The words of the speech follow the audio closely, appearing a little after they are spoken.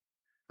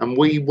and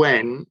we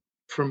went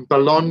from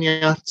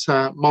Bologna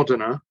to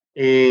Modena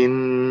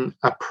in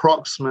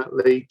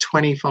approximately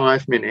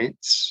 25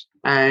 minutes.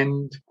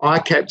 And I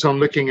kept on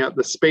looking at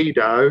the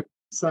Speedo,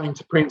 saying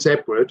to Prince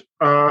Edward,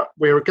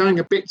 we were going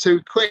a bit too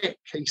quick.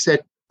 He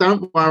said,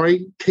 don't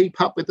worry, keep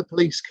up with the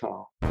police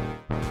car.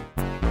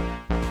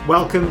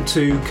 Welcome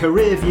to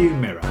Career View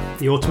Mirror,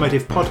 the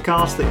automotive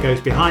podcast that goes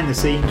behind the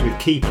scenes with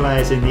key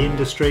players in the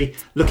industry,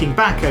 looking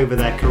back over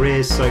their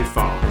careers so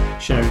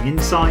far, sharing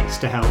insights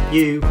to help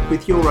you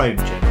with your own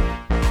journey.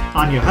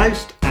 I'm your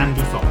host,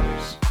 Andy Foles.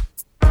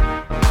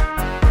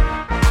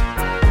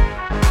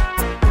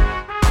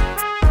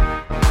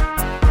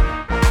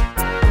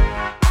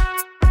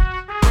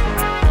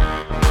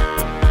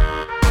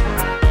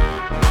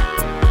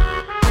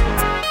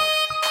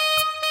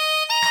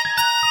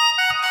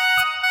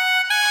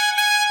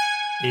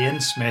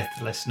 Ian Smith,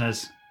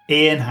 listeners.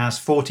 Ian has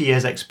 40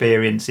 years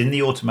experience in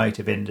the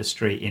automotive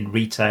industry in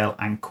retail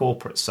and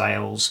corporate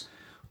sales,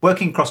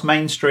 working across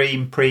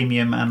mainstream,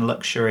 premium and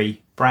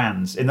luxury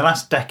brands. In the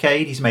last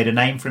decade, he's made a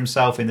name for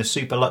himself in the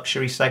super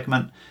luxury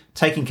segment,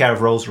 taking care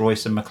of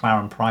Rolls-Royce and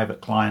McLaren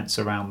private clients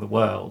around the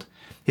world.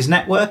 His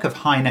network of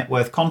high net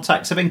worth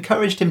contacts have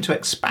encouraged him to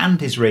expand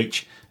his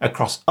reach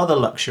across other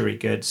luxury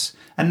goods.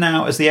 And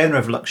now, as the owner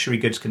of luxury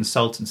goods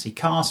consultancy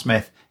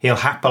Carsmith, he'll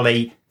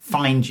happily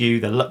find you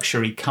the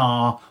luxury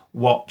car,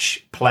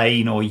 watch,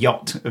 plane or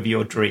yacht of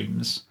your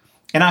dreams.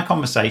 In our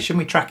conversation,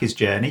 we track his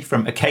journey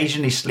from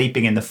occasionally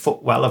sleeping in the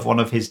footwell of one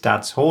of his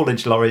dad's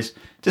haulage lorries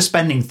to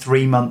spending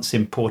 3 months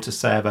in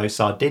Portoservo,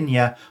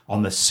 Sardinia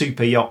on the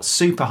super yacht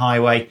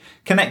superhighway,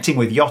 connecting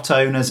with yacht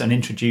owners and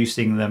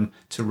introducing them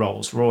to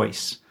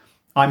Rolls-Royce.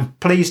 I'm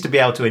pleased to be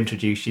able to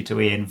introduce you to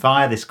Ian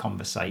via this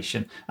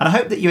conversation, and I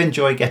hope that you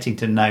enjoy getting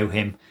to know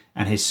him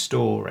and his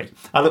story.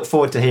 I look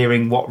forward to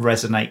hearing what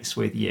resonates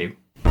with you.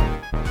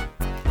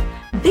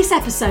 This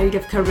episode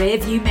of Career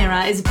View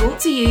Mirror is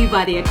brought to you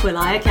by the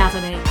Aquilae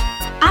Academy.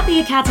 At the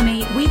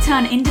Academy, we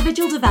turn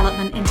individual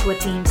development into a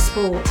team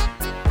sport.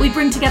 We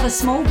bring together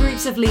small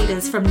groups of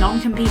leaders from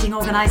non-competing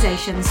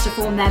organisations to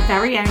form their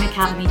very own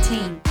Academy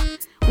team.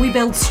 We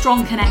build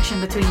strong connection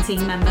between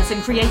team members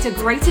and create a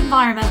great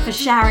environment for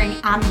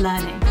sharing and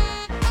learning.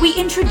 We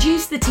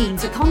introduce the team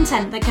to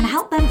content that can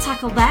help them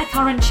tackle their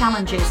current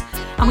challenges,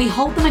 and we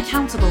hold them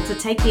accountable to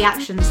take the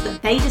actions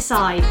that they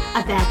decide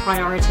are their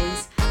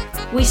priorities.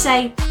 We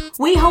say,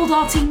 we hold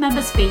our team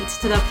members' feet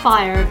to the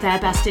fire of their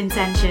best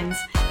intentions.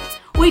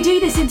 We do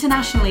this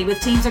internationally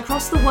with teams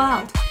across the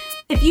world.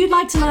 If you'd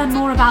like to learn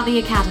more about the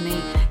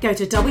Academy, go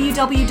to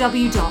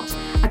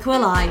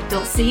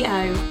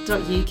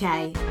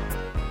www.aquilae.co.uk.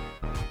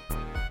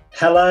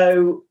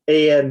 Hello,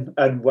 Ian,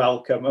 and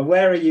welcome. And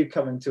where are you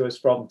coming to us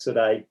from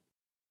today?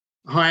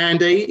 Hi,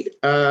 Andy.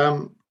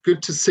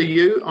 Good to see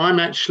you. I'm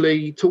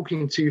actually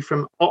talking to you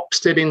from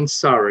Oxted in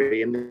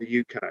Surrey in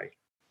the UK.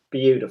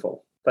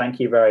 Beautiful.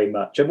 Thank you very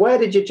much. And where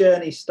did your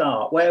journey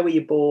start? Where were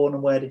you born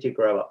and where did you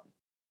grow up?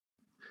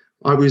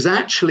 I was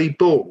actually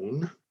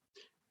born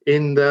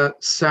in the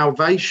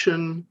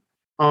Salvation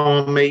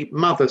Army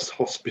Mothers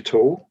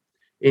Hospital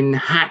in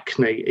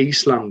Hackney,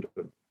 East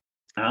London.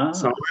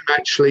 So I'm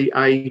actually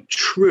a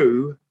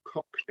true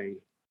Cockney.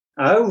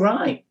 Oh,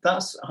 right.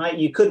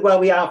 You could well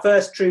be our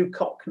first true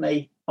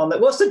Cockney on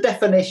that. What's the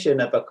definition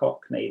of a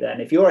Cockney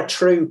then? If you're a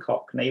true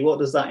Cockney, what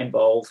does that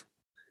involve?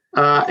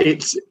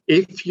 It's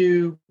if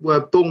you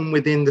were born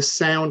within the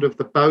sound of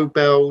the Bow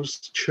Bells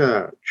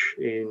Church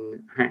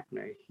in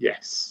Hackney.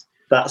 Yes.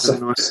 That's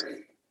a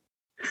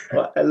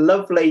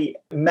lovely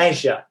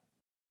measure.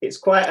 It's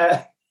quite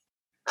a...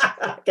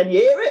 Can you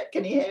hear it?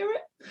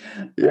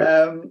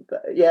 Yeah.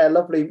 A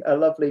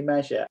lovely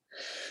measure.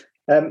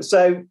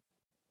 So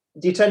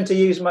do you tend to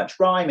use much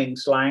rhyming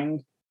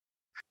slang?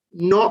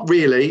 Not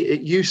really.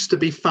 It used to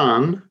be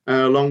fun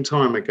a long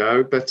time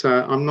ago, but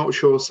I'm not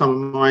sure some of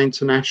my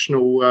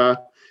international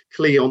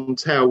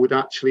clientele would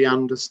actually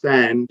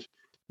understand,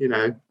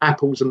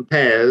 apples and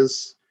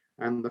pears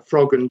and the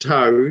frog and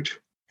toad.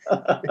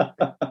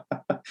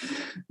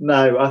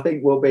 No, I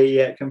think we'll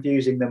be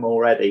confusing them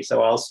already,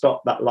 so I'll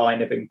stop that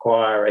line of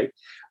inquiry.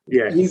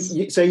 Yes.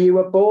 So you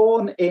were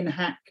born in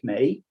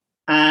Hackney,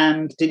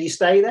 and did you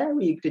stay there?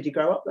 Did you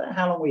grow up there?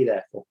 How long were you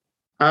there for?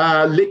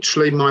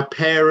 Literally, my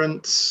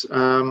parents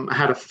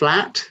had a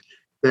flat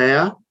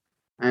there,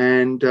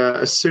 and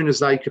as soon as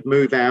they could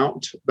move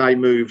out, they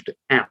moved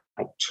out.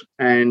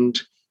 And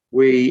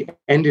we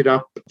ended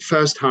up,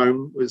 first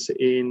home was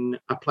in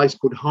a place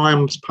called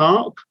Hyams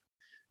Park,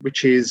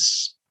 which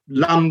is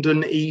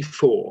London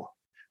E4.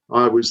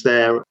 I was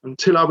there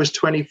until I was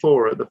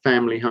 24 at the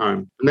family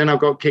home, and then I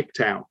got kicked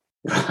out.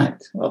 Right.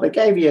 Well, they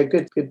gave you a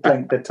good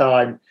length of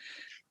time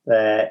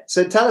there.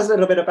 So tell us a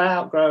little bit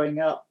about growing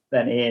up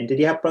then, Ian. Did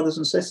you have brothers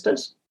and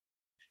sisters?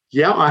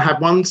 Yeah, I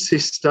had one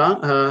sister.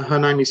 Her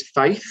name is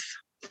Faith,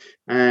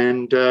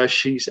 and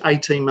she's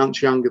 18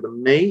 months younger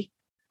than me.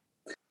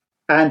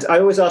 And I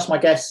always ask my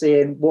guests,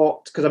 Ian,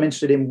 because I'm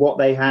interested in what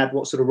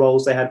sort of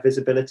roles they had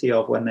visibility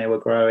of when they were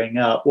growing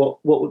up.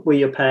 What were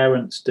your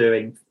parents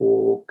doing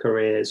for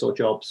careers or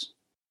jobs?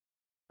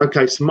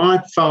 Okay, so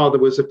my father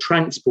was a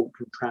transport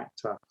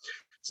contractor.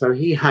 So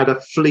he had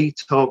a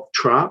fleet of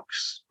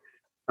trucks.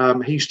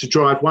 He used to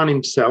drive one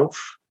himself,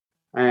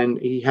 and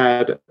he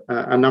had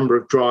a number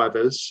of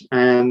drivers,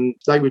 and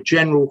they were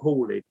general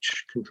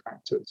haulage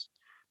contractors.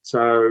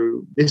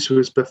 So this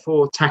was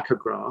before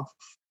tachograph,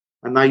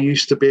 and they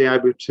used to be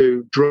able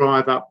to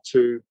drive up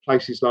to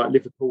places like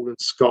Liverpool and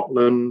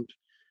Scotland,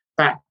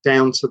 back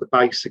down to the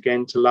base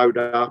again to load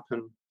up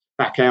and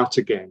back out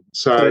again.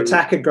 So a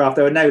tachograph,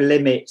 there were no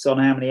limits on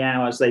how many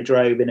hours they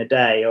drove in a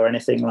day or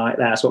anything like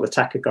that. That's what the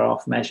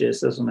tachograph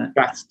measures, doesn't it?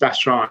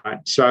 That's right.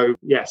 So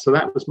so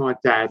that was my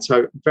dad.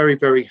 So very,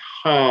 very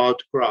hard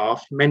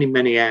graph, many,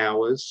 many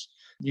hours.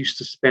 Used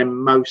to spend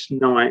most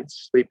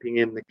nights sleeping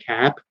in the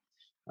cab.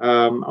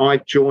 I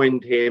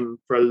joined him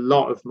for a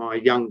lot of my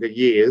younger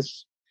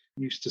years.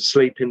 Used to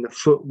sleep in the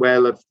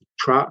footwell of the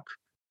truck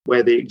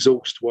where the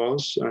exhaust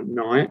was at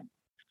night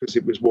because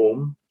it was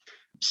warm.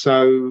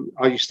 So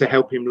I used to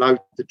help him load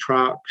the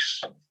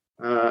trucks,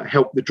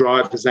 help the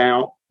drivers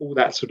out, all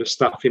that sort of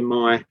stuff in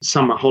my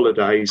summer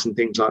holidays and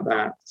things like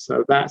that.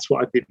 So that's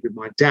what I did with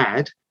my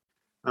dad.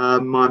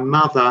 My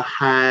mother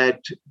had,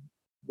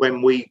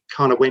 when we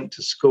kind of went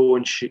to school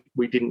and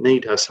we didn't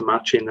need her so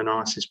much in the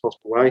nicest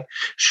possible way,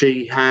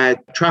 she had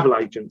travel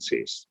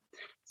agencies.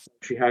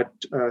 She had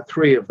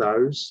 3 of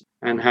those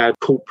and had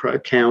corporate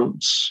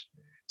accounts.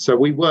 So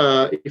we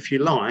were, if you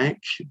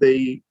like,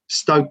 the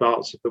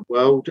Stobarts of the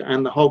world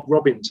and the Hogg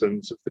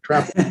Robinsons of the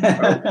travel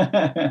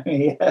world.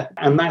 Yeah.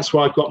 And that's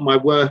where I got my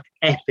work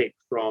ethic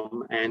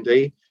from,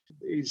 Andy,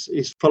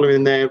 is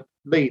following their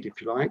lead,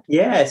 if you like.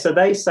 Yeah, so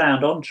they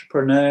sound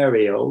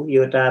entrepreneurial.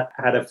 Your dad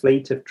had a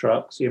fleet of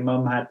trucks. Your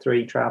mum had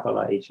 3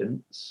 travel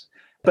agents.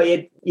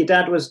 But your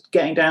dad was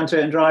getting down to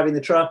it and driving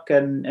the truck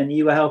and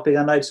you were helping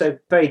unload. So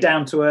very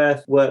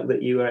down-to-earth work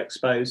that you were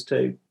exposed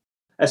to.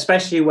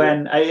 Especially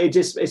when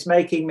it's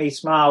making me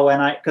smile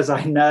because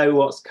I know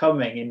what's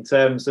coming in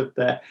terms of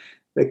the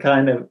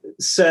kind of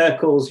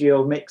circles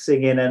you're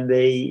mixing in and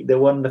the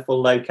wonderful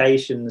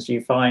locations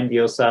you find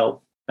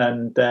yourself.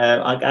 And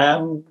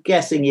I'm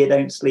guessing you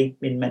don't sleep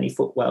in many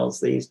footwells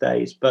these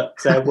days, but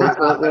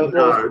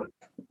we'll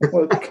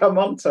come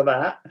on to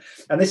that.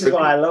 And this is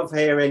why I love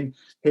hearing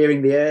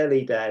the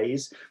early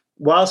days.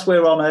 Whilst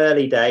we're on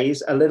early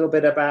days, a little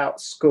bit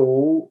about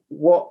school.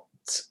 What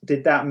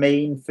did that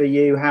mean for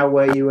you? How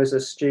were you as a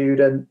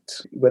student?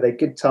 Were they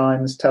good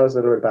times? Tell us a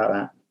little bit about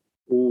that.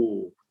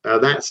 Oh,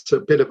 that's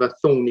a bit of a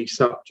thorny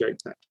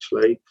subject,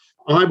 actually.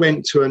 I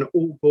went to an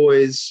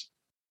all-boys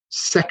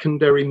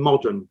secondary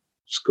modern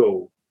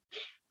school,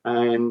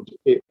 and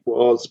it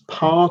was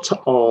part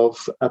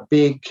of a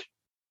big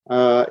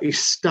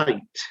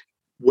estate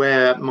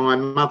where my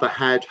mother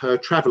had her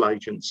travel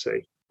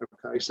agency.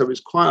 Okay, so it was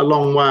quite a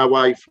long way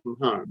away from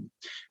home.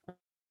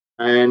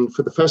 And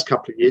for the first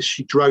couple of years,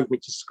 she drove me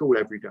to school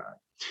every day.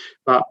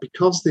 But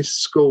because this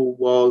school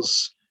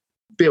was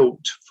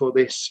built for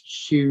this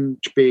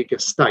huge, big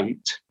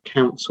estate,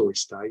 council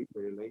estate,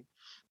 really,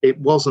 it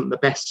wasn't the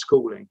best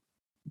schooling.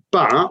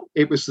 But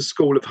it was the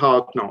school of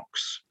hard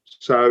knocks.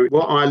 So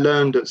what I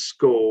learned at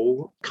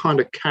school kind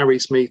of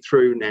carries me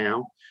through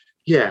now.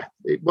 Yeah,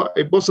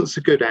 it wasn't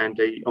so good,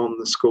 Andy, on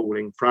the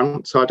schooling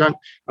front. So I don't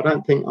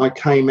think I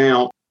came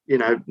out,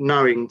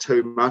 knowing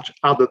too much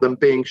other than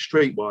being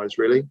streetwise,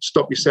 really.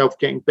 Stop yourself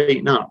getting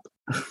beaten up.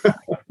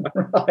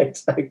 Right,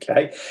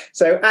 okay.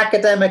 So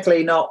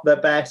academically, not the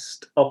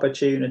best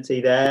opportunity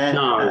there.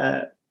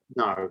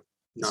 No.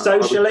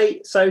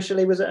 Socially,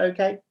 was it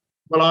okay?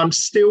 Well, I'm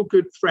still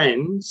good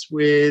friends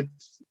with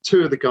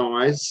 2 of the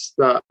guys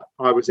that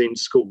I was in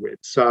school with.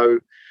 So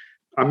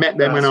I met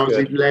them when I was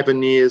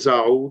 11 years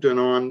old, and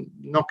I'm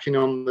knocking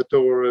on the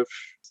door of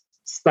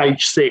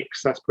stage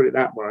 6, let's put it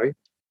that way.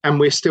 And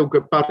we're still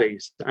good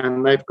buddies,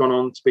 and they've gone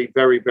on to be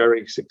very,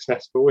 very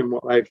successful in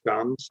what they've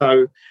done.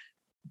 So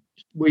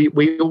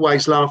we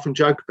always laugh and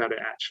joke about it,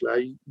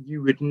 actually.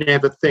 You would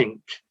never think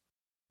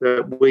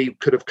that we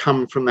could have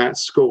come from that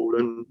school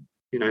and,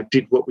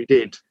 did what we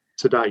did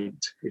to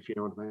date, if you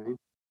know what I mean.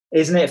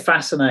 Isn't it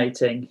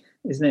fascinating?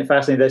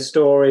 There's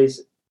stories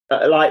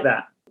like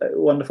that.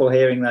 Wonderful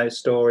hearing those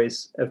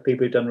stories of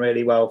people who've done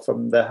really well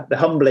from the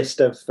humblest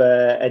of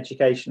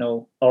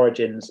educational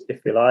origins,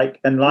 if you like.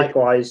 And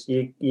likewise,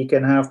 you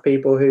can have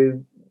people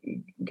who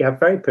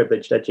have very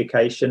privileged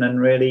education and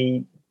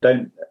really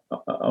don't,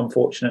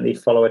 unfortunately,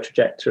 follow a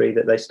trajectory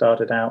that they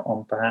started out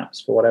on,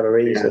 perhaps for whatever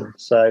reason. Yeah.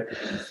 So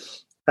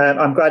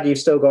I'm glad you've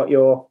still got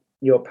your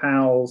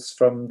pals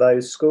from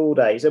those school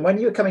days. And when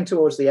you were coming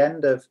towards the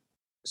end of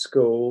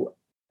school,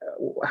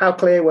 how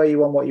clear were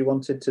you on what you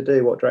wanted to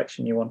do, what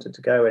direction you wanted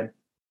to go in?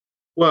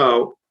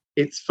 Well,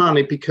 it's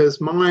funny because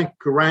my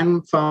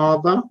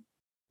grandfather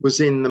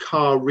was in the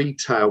car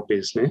retail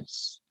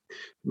business.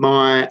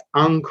 My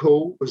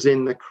uncle was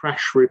in the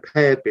crash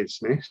repair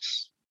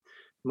business.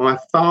 My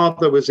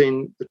father was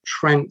in the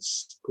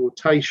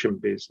transportation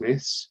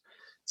business.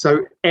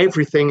 So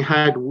everything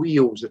had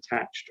wheels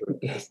attached to it.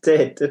 It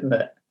did, didn't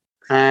it?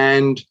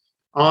 And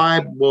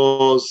I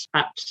was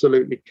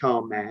absolutely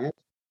car mad.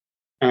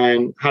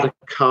 and had a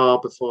car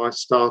before I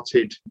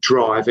started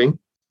driving.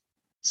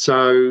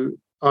 So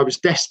I was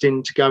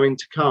destined to go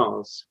into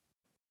cars.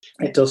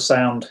 It does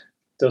sound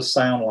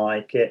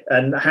like it.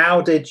 And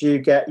how did you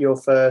get your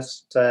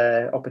first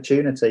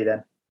opportunity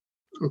then?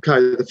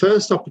 Okay, the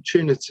first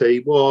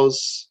opportunity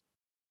was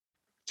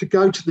to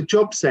go to the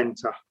job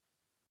centre,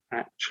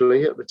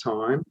 actually, at the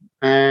time.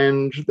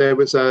 And there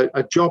was a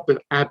job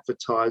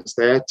advertised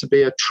there to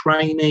be a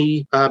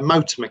trainee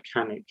motor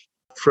mechanic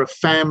for a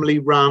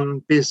family-run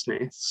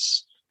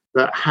business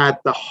that had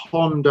the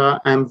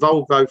Honda and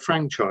Volvo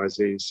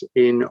franchises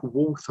in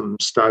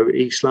Walthamstow,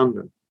 East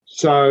London.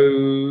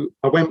 So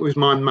I went with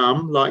my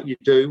mum, like you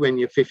do when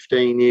you're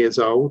 15 years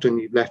old and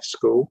you've left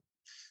school,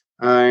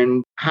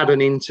 and had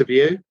an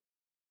interview.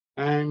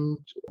 And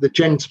the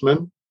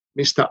gentleman,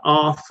 Mr.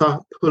 Arthur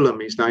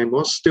Pullum, his name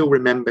was, still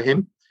remember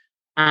him,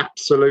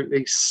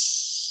 absolutely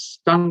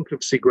stunk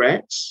of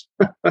cigarettes.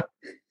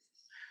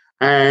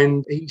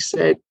 And he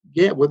said,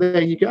 yeah, well,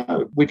 there you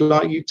go. We'd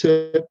like you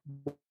to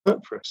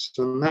work for us.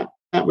 And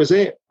that was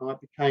it. I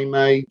became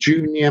a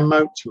junior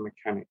motor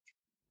mechanic.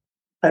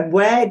 And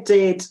where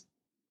did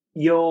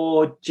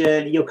your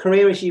journey, your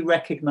career as you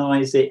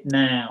recognise it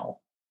now,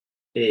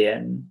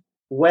 Ian,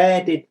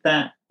 where did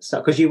that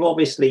start? Because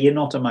you're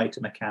not a motor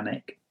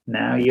mechanic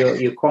now.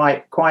 You're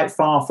quite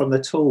far from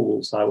the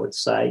tools, I would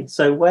say.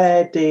 So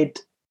where did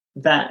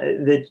that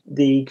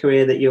the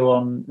career that you're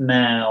on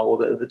now,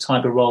 or the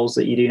type of roles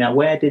that you do now,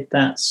 where did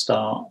that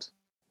start?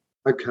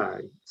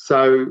 Okay,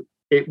 so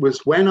it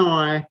was when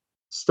I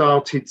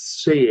started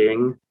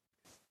seeing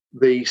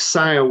the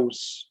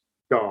sales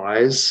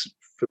guys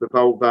for the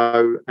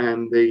Volvo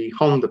and the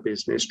Honda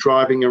business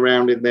driving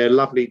around in their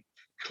lovely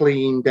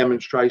clean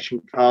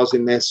demonstration cars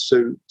in their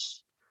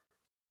suits.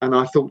 And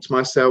I thought to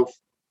myself,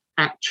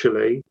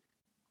 actually,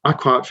 I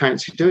quite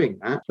fancy doing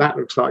that. That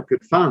looks like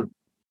good fun.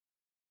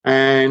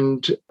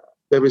 And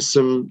there was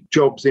some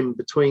jobs in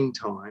between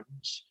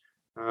times.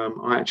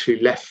 I actually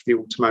left the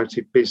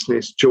automotive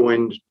business,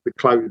 joined the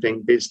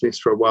clothing business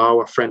for a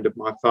while, a friend of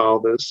my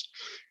father's.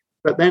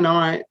 But then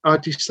I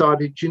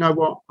decided, you know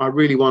what, I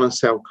really want to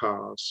sell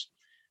cars.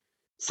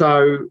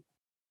 So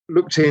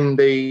looked in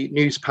the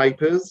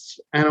newspapers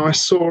and I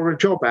saw a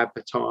job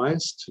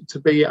advertised to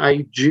be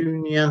a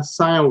junior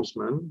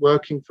salesman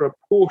working for a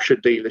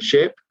Porsche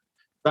dealership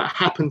that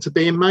happened to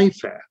be in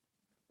Mayfair.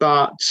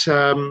 But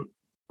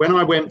when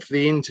I went for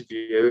the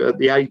interview at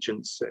the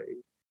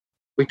agency,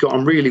 we got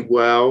on really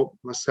well,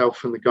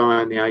 myself and the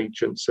guy in the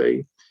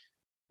agency.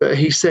 But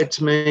he said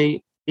to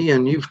me,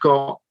 Ian, you've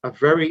got a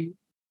very,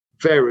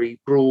 very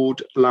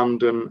broad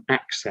London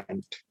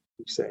accent,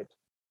 he said.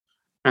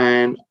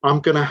 And I'm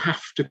going to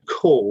have to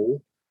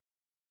call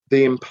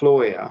the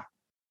employer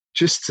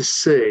just to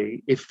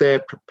see if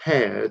they're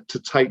prepared to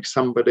take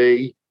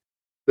somebody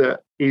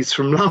that is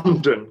from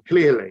London,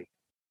 clearly.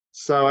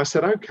 So I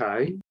said,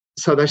 okay.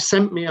 So they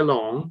sent me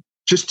along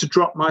just to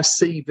drop my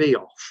CV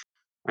off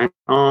and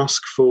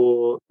ask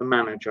for the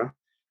manager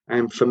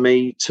and for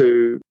me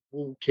to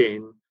walk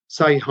in,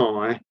 say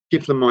hi,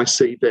 give them my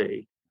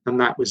CV, and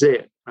that was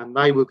it. And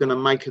they were going to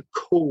make a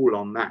call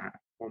on that,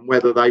 on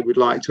whether they would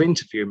like to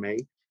interview me,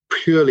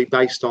 purely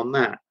based on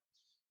that.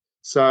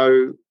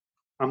 So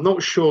I'm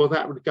not sure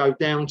that would go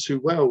down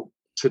too well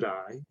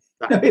today.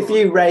 If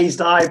you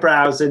raised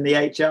eyebrows in the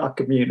HR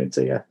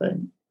community, I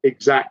think.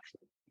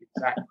 Exactly.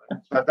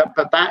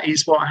 But that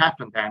is what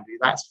happened, Andy.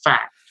 That's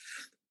fact.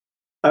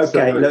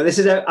 Okay,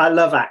 look, I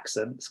love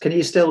accents. Can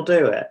you still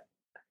do it?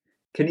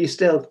 Can you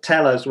still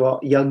tell us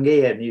what young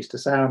Ian used to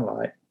sound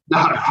like? No,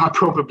 I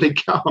probably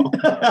can't.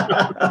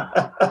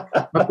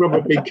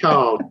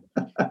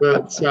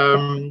 But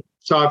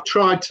so I've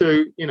tried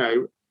to,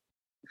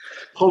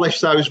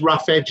 polish those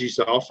rough edges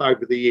off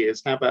over the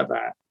years. How about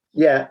that?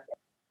 Yeah.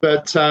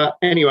 But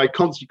anyway,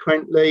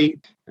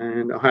 consequently,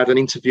 and I had an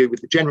interview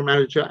with the general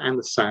manager and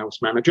the sales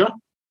manager,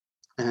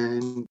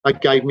 and they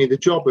gave me the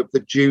job of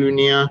the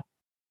junior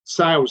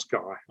sales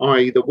guy,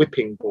 i.e. the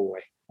whipping boy,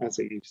 as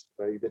it used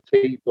to be, the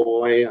tea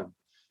boy, and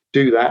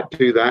do that,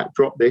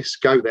 drop this,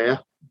 go there,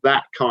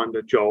 that kind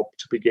of job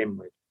to begin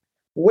with.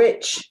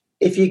 Which,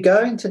 if you're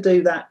going to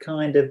do that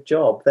kind of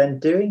job, then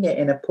doing it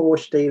in a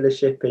Porsche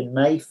dealership in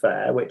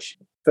Mayfair, which,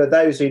 for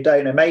those who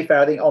don't know, Mayfair,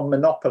 I think on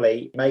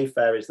Monopoly,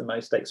 Mayfair is the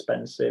most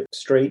expensive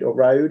street or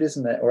road,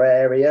 isn't it, or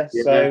area?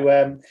 Yeah.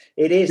 So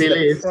it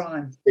is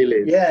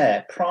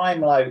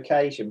prime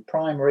location,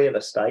 prime real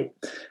estate.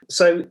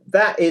 So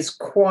that is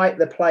quite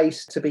the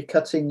place to be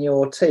cutting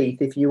your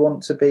teeth if you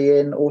want to be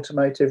in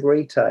automotive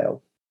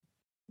retail.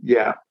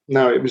 Yeah,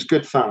 no, it was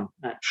good fun,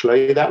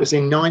 actually. That was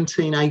in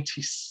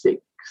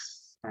 1986,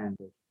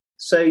 Andy.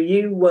 So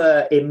you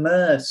were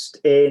immersed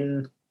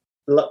in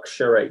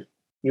luxury.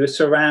 You were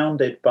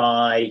surrounded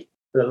by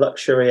the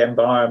luxury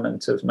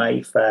environment of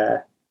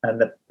Mayfair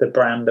and the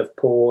brand of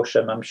Porsche,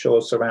 and I'm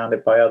sure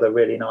surrounded by other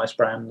really nice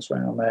brands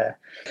around there.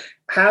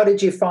 How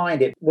did you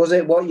find it? Was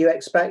it what you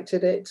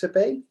expected it to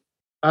be?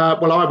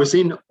 Well, I was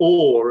in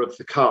awe of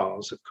the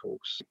cars, of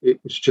course. It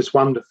was just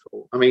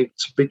wonderful. I mean,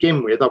 to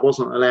begin with, I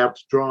wasn't allowed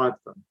to drive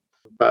them.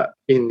 But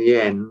in the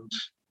end,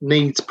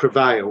 needs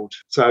prevailed.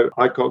 So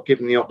I got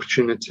given the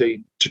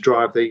opportunity to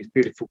drive these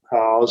beautiful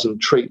cars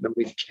and treat them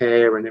with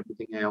care and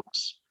everything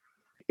else.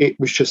 It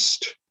was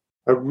just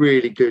a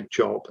really good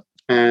job.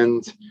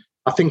 And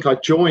I think I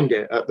joined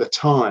it at the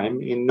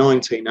time in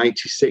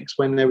 1986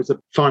 when there was a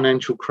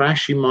financial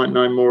crash. You might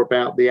know more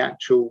about the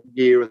actual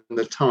year and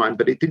the time,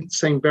 but it didn't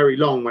seem very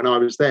long when I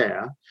was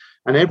there.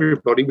 And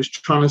everybody was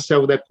trying to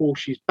sell their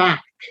Porsches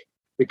back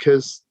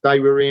because they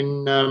were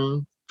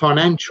in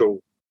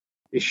financial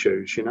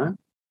issues, you know?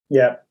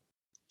 Yeah.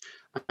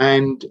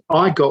 And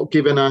I got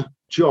given a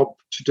job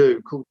to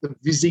do called the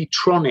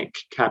Visitronic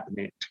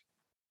cabinet.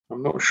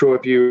 I'm not sure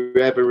if you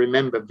ever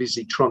remember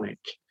Visitronic.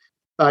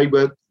 They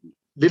were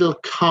little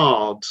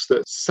cards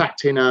that sat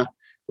in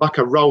like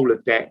a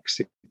Rolodex,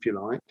 if you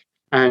like.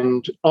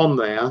 And on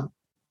there,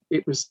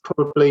 it was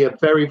probably a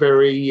very,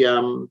 very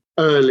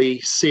early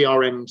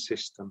CRM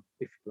system,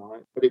 if you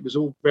like. But it was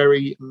all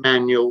very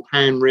manual,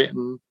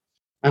 handwritten.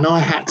 And I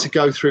had to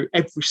go through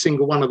every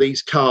single one of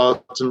these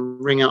cards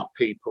and ring up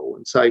people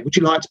and say, would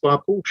you like to buy a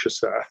Porsche,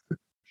 sir?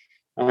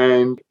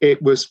 And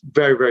it was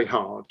very, very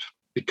hard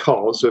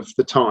because of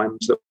the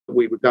times that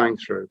we were going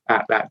through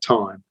at that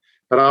time.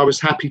 But I was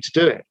happy to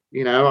do it.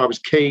 You know, I was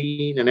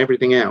keen and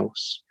everything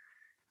else.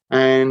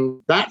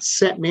 And that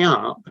set me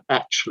up,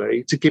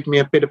 actually, to give me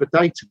a bit of a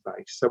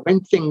database. So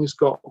when things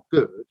got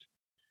good,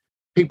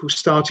 people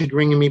started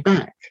ringing me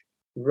back.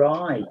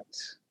 Right.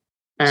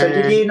 So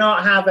did you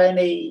not have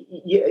any,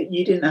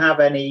 you didn't have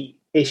any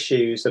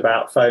issues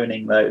about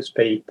phoning those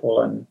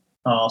people and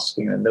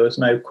asking them? There was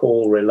no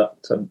call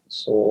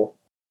reluctance or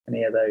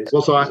any of those?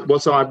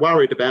 Was I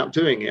worried about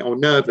doing it or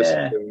nervous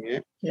of doing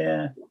it?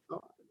 Yeah.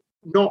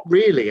 Not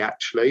really,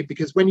 actually,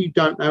 because when you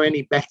don't know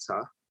any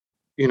better,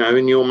 you know,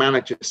 and your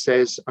manager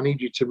says, I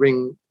need you to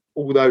ring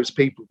all those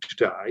people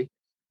today,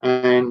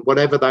 and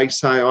whatever they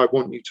say, I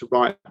want you to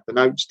write the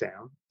notes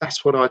down.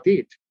 That's what I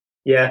did.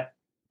 Yeah.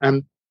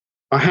 And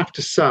I have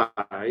to say,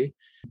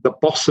 the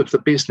boss of the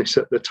business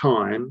at the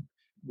time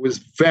was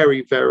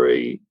very,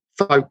 very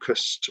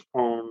focused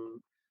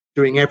on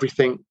doing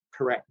everything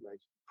correctly,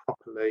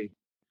 properly.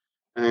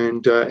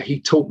 And he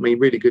taught me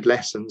really good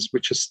lessons,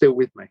 which are still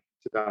with me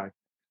today.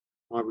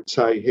 I would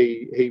say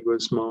he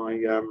was my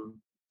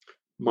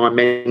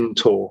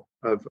mentor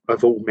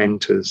of all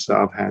mentors that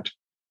I've had.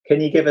 Can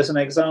you give us an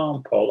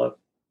example of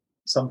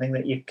something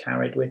that you've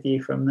carried with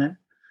you from there?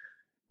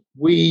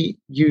 We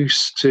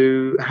used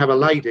to have a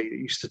lady that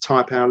used to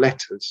type our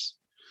letters,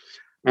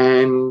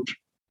 and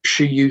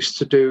she used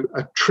to do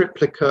a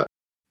triplicate,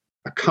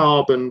 a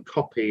carbon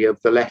copy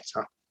of the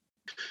letter.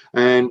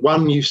 And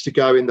one used to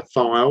go in the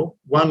file,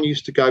 one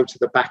used to go to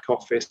the back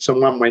office,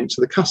 and one went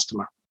to the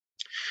customer.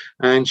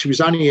 And she was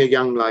only a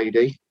young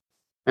lady,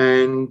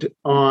 and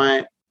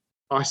I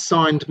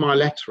signed my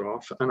letter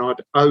off, and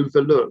I'd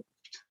overlooked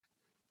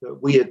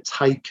that we had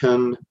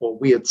taken or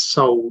we had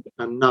sold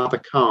another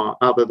car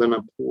other than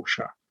a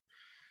Porsche.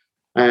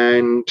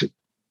 And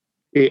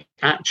it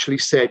actually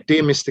said,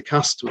 "Dear Mr.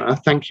 Customer,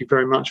 thank you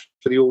very much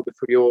for the order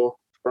for your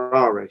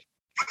Ferrari."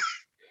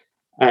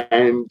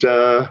 And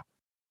the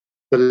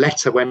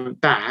letter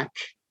went back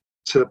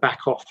to the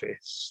back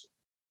office.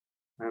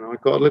 And I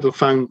got a little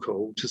phone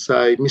call to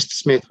say, "Mr.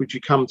 Smith, would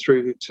you come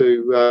through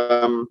to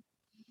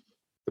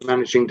the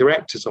managing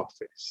director's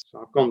office?"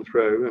 So I've gone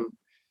through and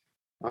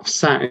I've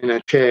sat in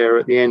a chair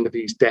at the end of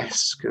his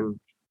desk, and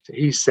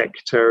his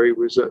secretary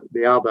was at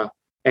the other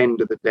end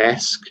of the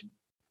desk.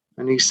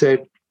 And he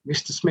said,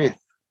 "Mr. Smith,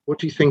 what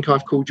do you think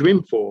I've called you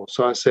in for?"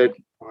 So I said,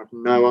 "I have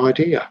no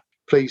idea.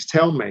 Please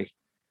tell me."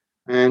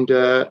 And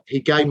he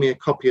gave me a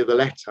copy of the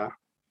letter.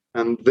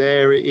 And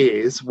there it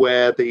is,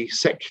 where the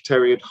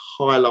secretary had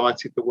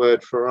highlighted the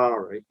word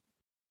Ferrari.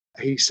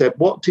 He said,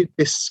 "What did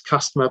this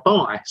customer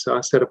buy?" So I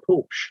said, "A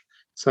Porsche."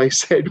 So he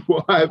said,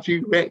 "Why have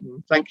you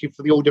written, 'Thank you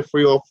for the order for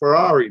your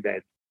Ferrari,'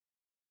 then?"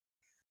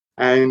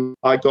 And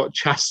I got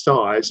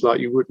chastised like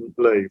you wouldn't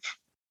believe.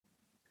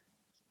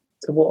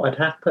 So what had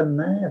happened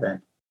there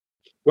then?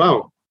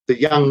 Well, the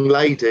young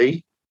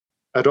lady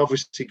had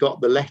obviously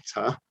got the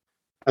letter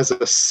as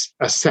a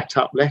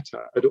set-up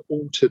letter, had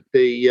altered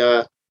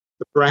the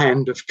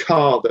brand of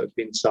car that had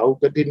been sold,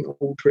 but didn't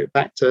alter it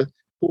back to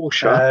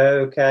Porsche.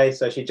 Okay,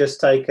 so she'd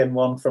just taken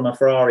one from a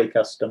Ferrari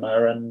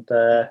customer and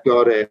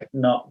got it.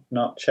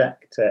 Not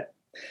checked it.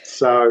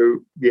 So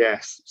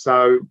yes,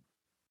 so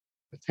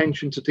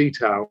attention to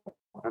detail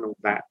and all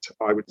that,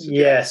 I would suggest.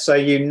 Yeah, so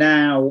you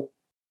now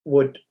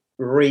would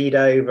read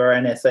over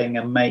anything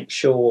and make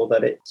sure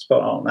that it's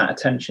spot on, that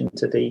attention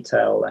to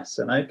detail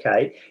lesson.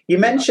 Okay. You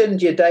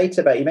mentioned your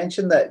database. You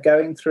mentioned that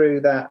going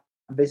through that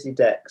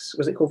Visidex,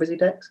 was it called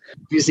Visidex?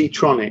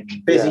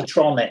 Visitronic.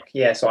 Visitronic,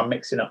 yeah. So I'm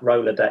mixing up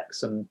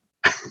Rolodex and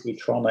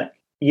Visitronic.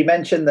 You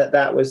mentioned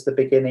that was the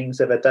beginnings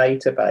of a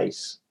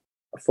database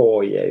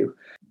for you.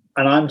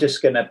 And I'm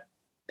just going to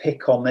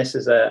pick on this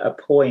as a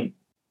point,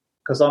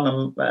 because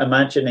I'm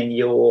imagining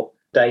your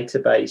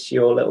database,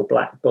 your little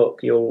black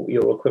book, your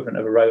equivalent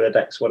of a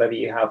Rolodex, whatever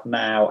you have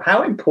now.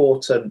 How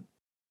important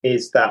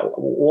is that?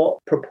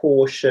 What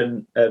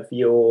proportion of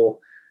your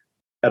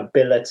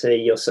ability,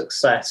 your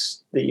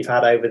success that you've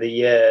had over the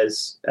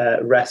years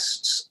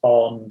rests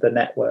on the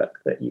network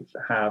that you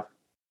have?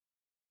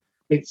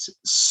 It's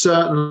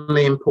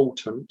certainly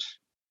important.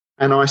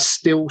 And I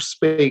still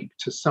speak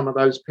to some of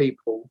those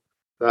people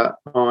that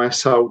I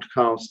sold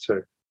cars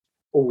to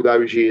all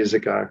those years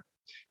ago,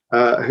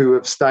 who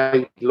have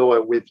stayed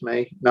loyal with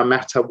me, no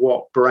matter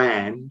what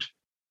brand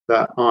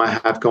that I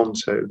have gone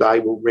to. They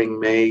will ring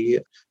me.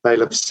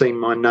 They'll have seen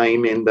my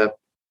name in the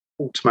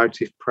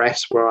automotive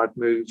press where I'd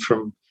moved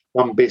from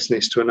one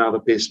business to another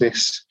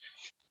business.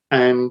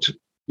 And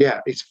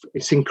yeah,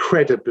 it's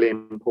incredibly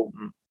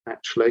important,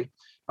 actually.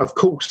 Of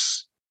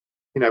course,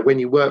 when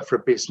you work for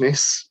a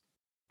business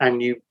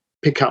and you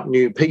pick up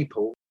new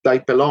people, they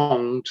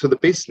belong to the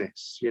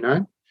business,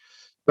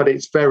 but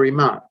it's very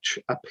much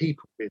a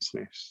people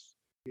business.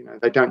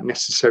 They don't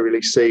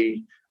necessarily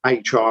see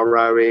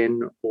HRO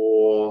in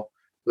or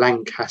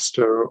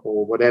Lancaster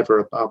or whatever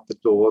above the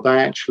door. They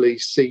actually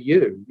see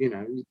you.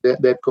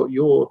 They've got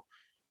your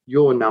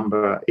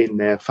number in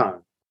their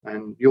phone,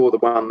 and you're the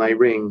one they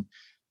ring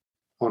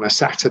on a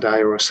Saturday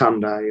or a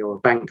Sunday or a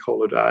bank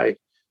holiday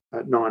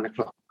at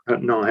 9:00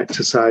 at night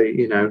to say,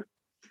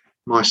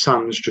 my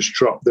son's just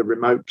dropped the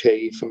remote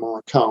key for my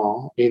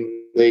car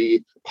in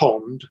the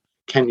pond.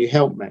 Can you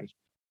help me?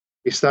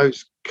 It's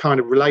those kind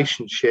of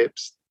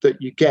relationships that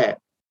you get,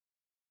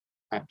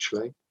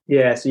 actually.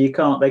 Yeah, so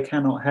they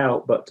cannot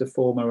help but to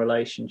form a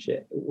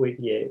relationship with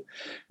you.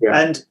 Yeah.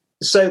 And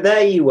so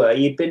there you were,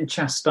 you'd been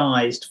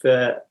chastised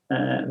for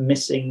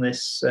missing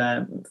this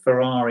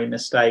Ferrari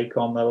mistake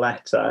on the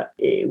letter.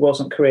 It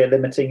wasn't career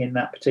limiting in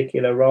that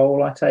particular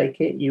role, I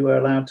take it. You were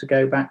allowed to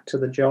go back to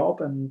the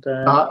job and...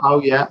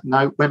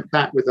 went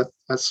back with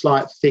a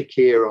slight thick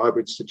ear, I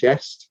would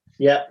suggest.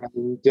 Yeah.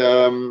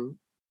 And,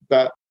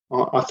 but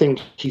I think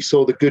he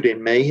saw the good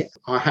in me.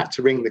 I had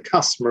to ring the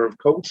customer, of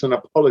course, and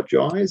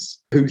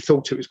apologise, who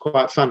thought it was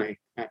quite funny,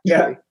 actually.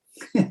 Yeah.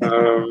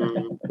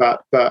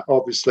 But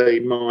obviously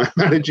my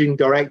managing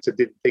director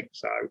didn't think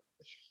so.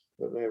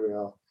 But there we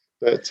are.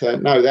 But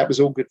no, that was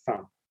all good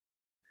fun.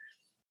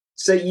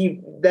 So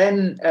you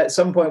then at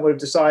some point would have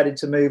decided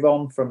to move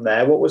on from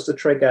there. What was the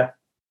trigger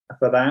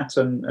for that,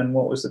 and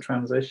what was the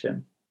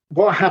transition?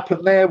 What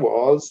happened there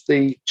was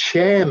the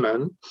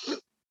chairman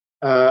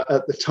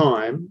at the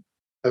time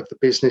of the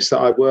business that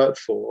I worked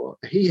for,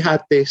 he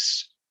had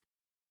this,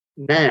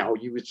 now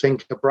you would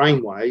think a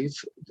brainwave.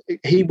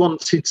 He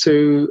wanted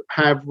to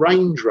have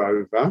Range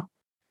Rover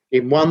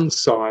in one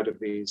side of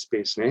his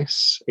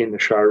business in the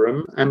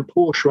showroom and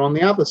Porsche on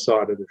the other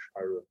side of the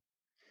showroom.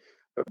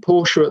 But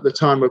Porsche at the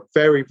time were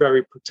very,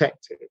 very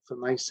protective,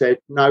 and they said,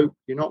 no,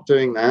 you're not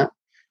doing that.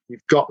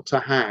 You've got to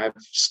have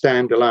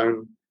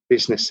standalone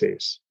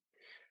businesses.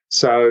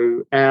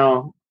 So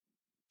our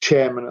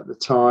chairman at the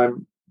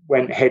time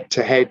went head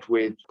to head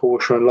with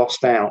Porsche and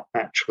lost out,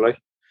 actually.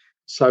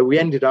 So we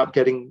ended up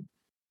getting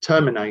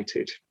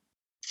terminated,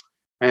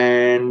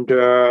 and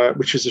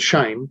which is a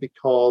shame,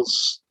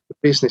 because the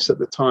business at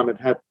the time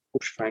had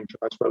Porsche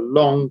franchise for a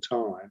long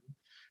time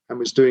and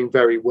was doing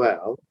very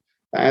well.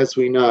 As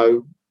we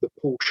know, the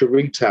Porsche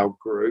Retail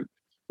Group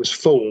was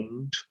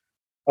formed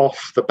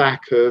off the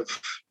back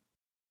of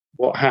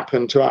what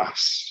happened to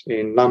us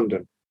in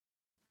London.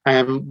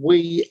 And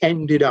we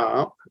ended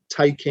up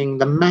taking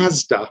the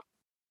Mazda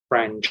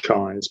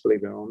franchise,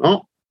 believe it or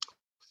not,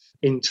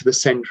 into the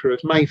centre of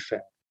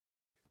Mayfair.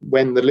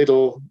 When the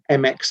little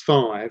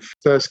MX-5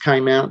 first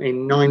came out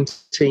in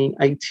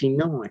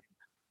 1989,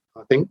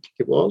 I think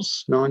it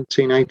was,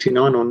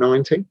 1989 or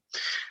 90.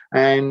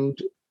 And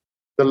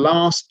the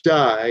last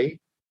day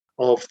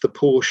of the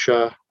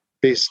Porsche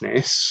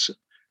business,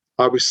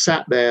 I was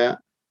sat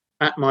there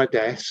at my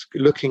desk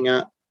looking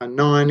at a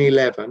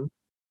 911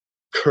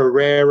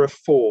 Carrera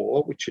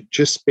 4, which had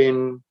just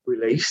been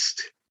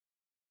released.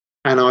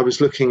 And I was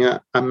looking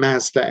at a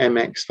Mazda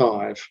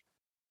MX-5,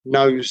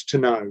 nose to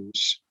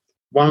nose.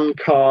 One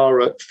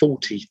car at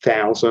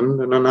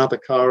 40,000 and another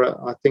car at,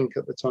 I think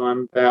at the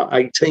time, about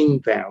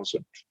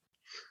 18,000.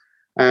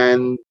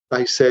 And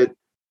they said,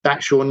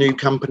 that's your new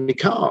company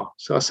car.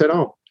 So I said,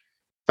 oh,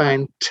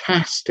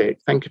 fantastic.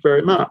 Thank you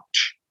very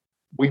much.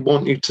 We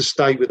want you to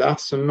stay with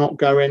us and not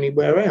go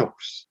anywhere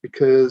else,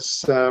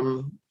 because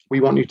we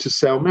want you to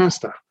sell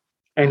Mazda.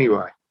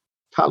 Anyway,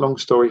 cut a long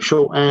story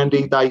short,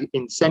 Andy, they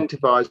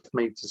incentivized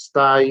me to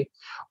stay.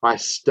 I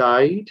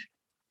stayed,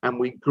 and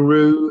we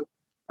grew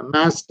a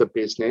Mazda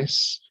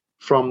business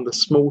from the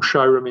small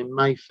showroom in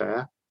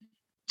Mayfair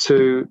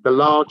to the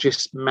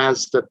largest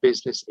Mazda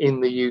business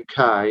in the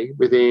UK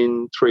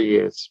within 3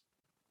 years.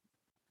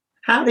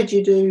 How did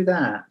you do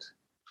that?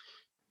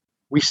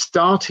 We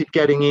started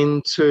getting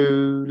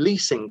into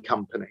leasing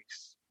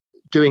companies,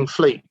 doing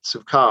fleets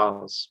of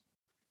cars,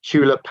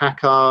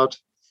 Hewlett-Packard,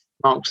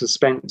 Marks and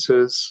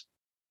Spencer's,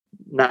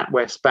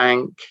 NatWest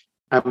Bank,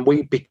 and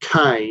we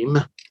became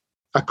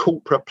a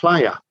corporate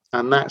player.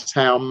 And that's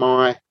how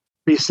my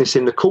business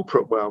in the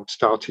corporate world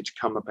started to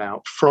come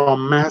about,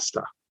 from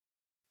Mazda.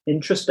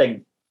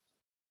 Interesting.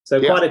 So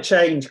yeah. quite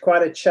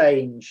a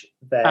change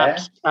there.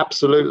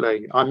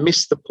 Absolutely. I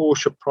missed the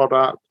Porsche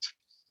product.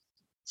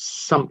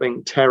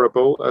 something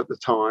terrible at the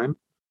time,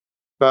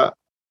 but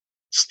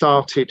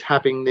started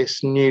having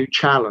this new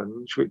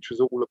challenge, which was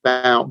all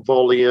about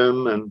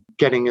volume and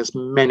getting as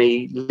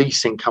many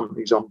leasing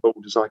companies on board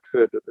as I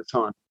could at the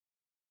time.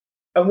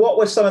 And what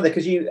were some of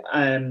because you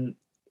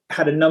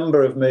had a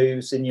number of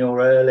moves in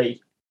your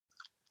early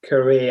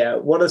career.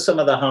 What are some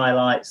of the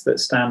highlights that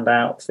stand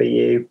out for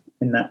you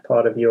in that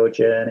part of your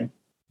journey?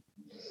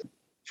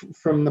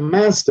 From the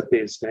Mazda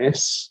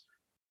business,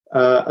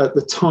 at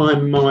the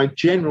time, my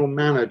general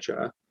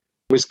manager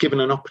was given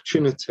an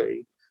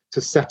opportunity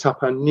to set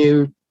up a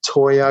new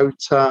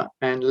Toyota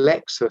and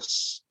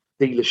Lexus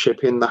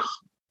dealership in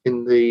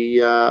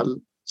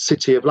the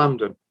City of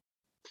London.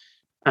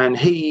 And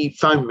he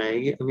phoned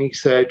me and he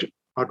said,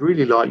 I'd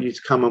really like you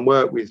to come and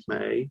work with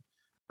me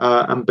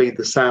and be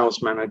the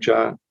sales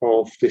manager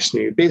of this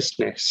new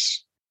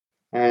business.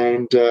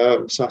 And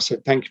so I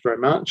said, thank you very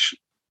much.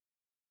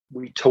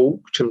 We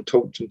talked.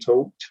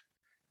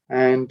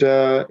 And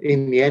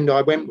in the end,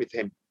 I went with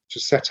him to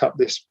set up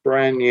this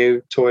brand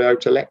new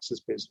Toyota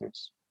Lexus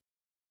business.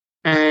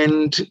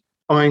 And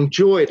I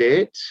enjoyed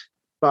it,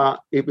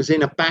 but it was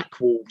in a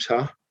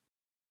backwater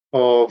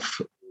of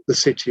the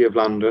City of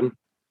London.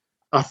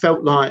 I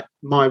felt like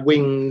my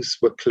wings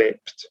were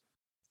clipped,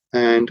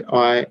 and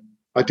I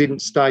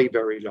didn't stay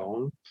very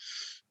long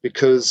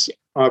because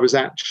I was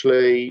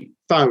actually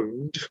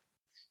phoned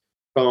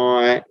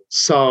by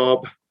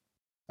Saab,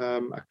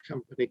 a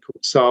company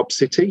called Saab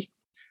City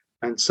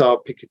and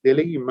Saab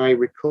Piccadilly. You may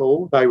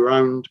recall they were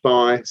owned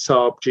by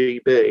Saab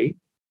GB,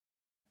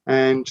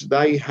 and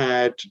they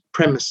had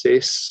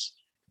premises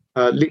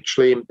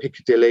literally in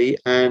Piccadilly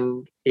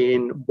and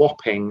in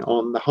Wapping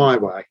on the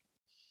highway.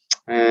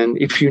 And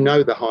if you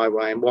know the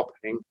highway in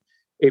Wapping,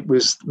 it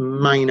was the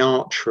main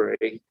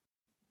artery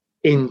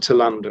into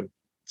London.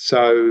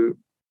 So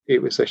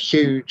it was a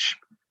huge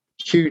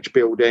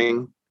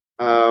building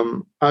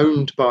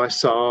owned by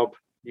Saab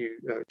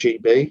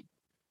GB.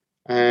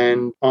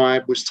 And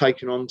I was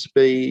taken on to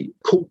be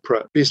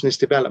corporate business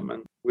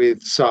development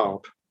with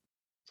Saab.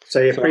 So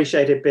you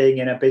appreciated being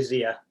in a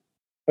busier,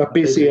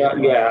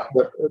 yeah.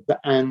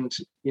 And,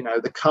 you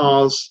know, the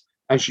cars,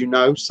 as you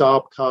know,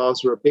 Saab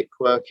cars are a bit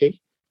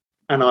quirky.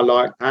 And I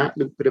like that, a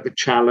little bit of a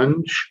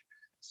challenge.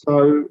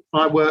 So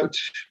I worked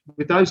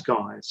with those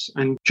guys.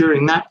 And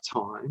during that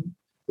time,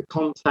 the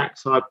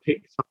contacts I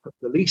picked up at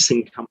the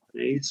leasing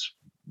companies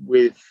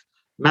with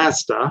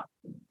Mazda,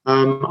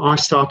 I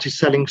started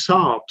selling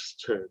Saabs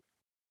to.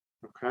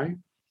 Okay.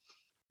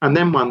 And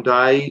then one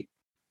day,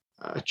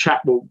 a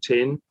chap walked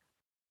in,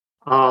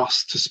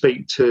 asked to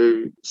speak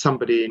to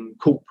somebody in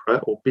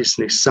corporate or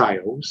business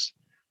sales.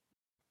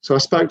 So I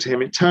spoke to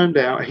him. It turned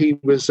out he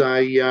was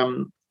a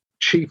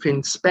chief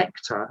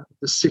inspector of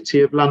the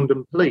City of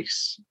London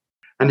Police.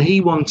 And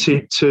he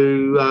wanted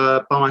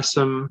to buy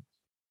some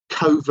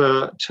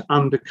covert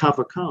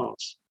undercover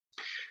cars.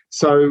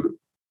 So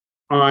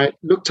I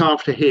looked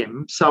after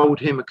him, sold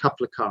him a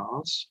couple of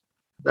cars.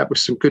 That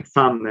was some good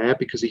fun there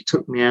because he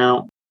took me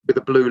out with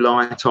a blue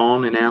light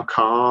on in our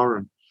car,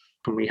 and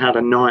we had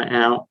a night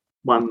out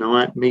one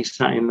night, me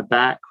sat in the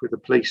back with the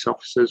police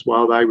officers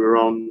while they were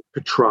on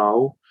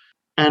patrol.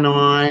 And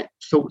I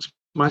thought to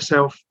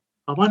myself,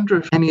 I wonder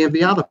if any of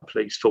the other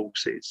police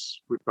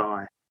forces would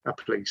buy a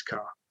police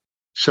car.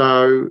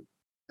 So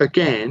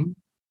again,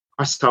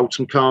 I sold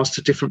some cars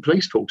to different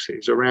police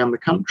forces around the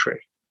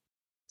country.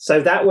 So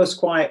that was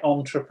quite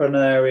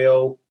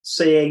entrepreneurial,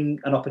 seeing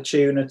an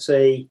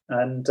opportunity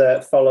and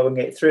following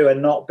it through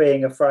and not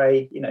being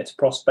afraid, you know, to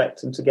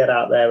prospect and to get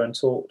out there and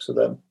talk to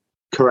them.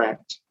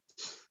 Correct.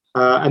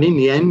 And in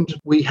the end,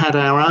 we had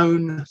our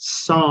own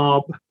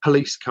Saab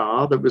police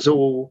car that was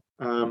all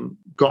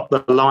got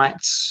the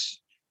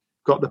lights,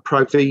 got the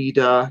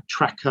Provida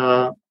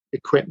tracker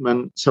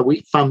equipment. So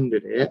we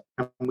funded it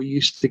and we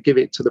used to give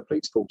it to the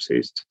police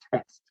forces to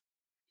test.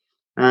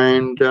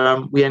 And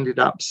we ended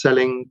up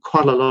selling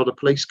quite a lot of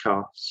police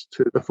cars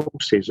to the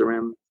forces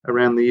around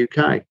the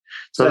UK.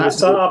 So the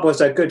Saab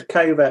was a good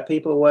covert.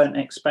 People weren't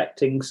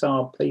expecting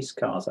Saab police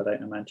cars, I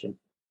don't imagine.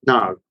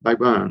 No, they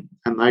weren't.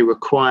 And they were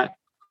quite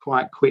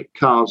quick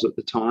cars at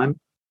the time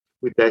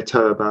with their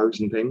turbos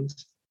and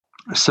things.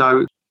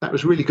 So that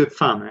was really good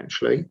fun,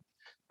 actually,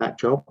 that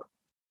job.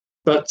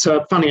 But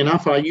funny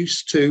enough, I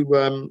used to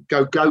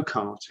go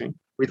go-karting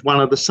with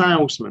one of the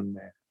salesmen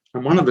there.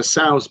 And one of the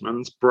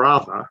salesmen's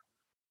brother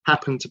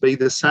happened to be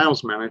the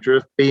sales manager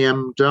of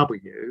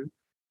BMW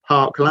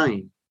Park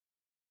Lane.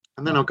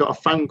 And then I got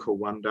a phone call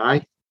one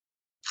day.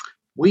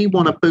 We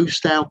want to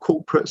boost our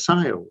corporate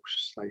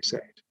sales, they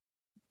said.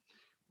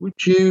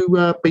 Would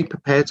you be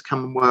prepared to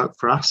come and work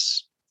for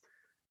us?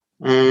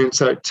 And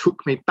so it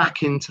took me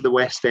back into the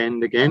West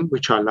End again,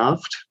 which I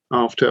loved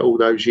after all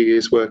those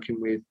years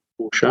working with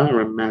Porsche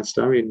and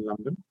Mazda in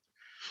London.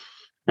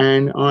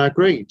 And I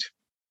agreed.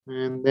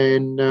 And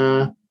then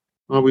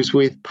I was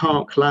with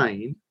Park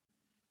Lane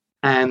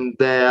and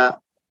their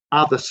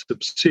other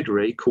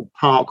subsidiary called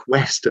Park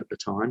West at the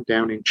time,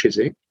 down in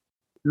Chiswick,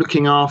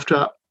 looking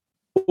after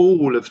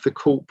all of the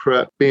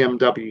corporate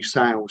BMW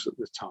sales at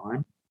the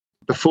time.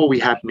 before we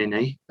had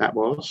Mini, that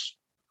was.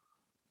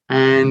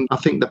 And I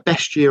think the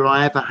best year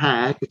I ever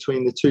had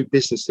between the two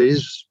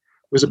businesses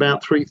was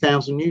about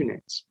 3,000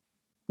 units.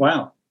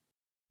 Wow.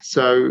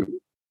 So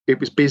it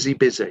was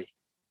busy.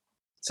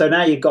 So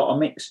now you've got a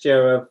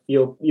mixture of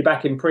you're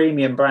back in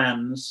premium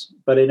brands,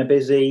 but in a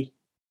busy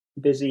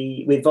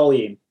with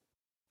volume.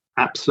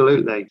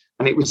 Absolutely.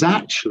 And it was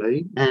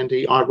actually,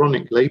 Andy,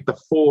 ironically,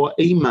 before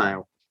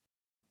email.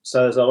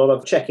 So there's a lot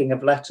of checking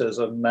of letters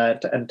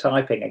and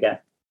typing again.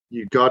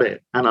 You got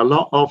it. And a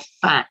lot of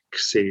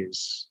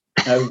faxes.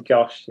 Oh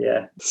gosh,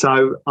 yeah.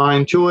 So I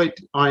enjoyed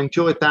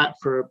that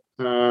for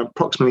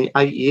approximately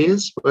 8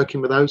 years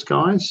working with those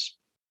guys.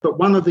 But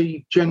one of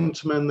the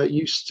gentlemen that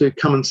used to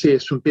come and see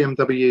us from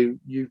BMW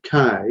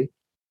UK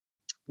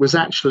was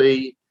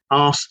actually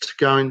asked to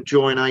go and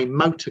join a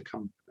motor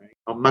company,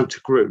 a motor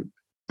group,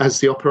 as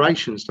the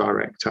operations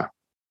director.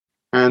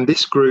 And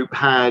this group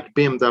had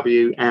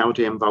BMW,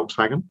 Audi and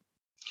Volkswagen.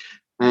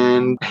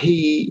 And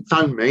he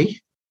phoned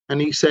me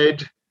and he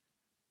said,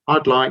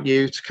 I'd like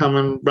you to come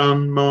and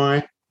run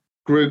my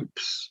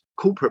group's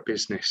corporate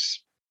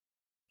business.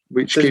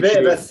 Which There's a gives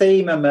bit you of a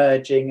theme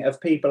emerging of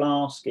people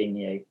asking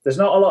you. There's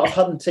not a lot of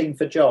hunting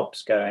for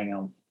jobs going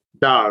on.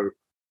 No,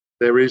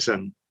 there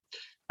isn't.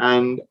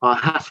 And I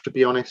have to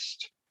be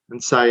honest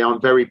and say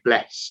I'm very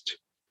blessed.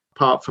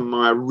 Apart from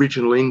my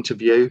original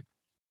interview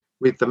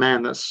with the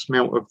man that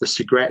smelt of the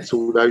cigarettes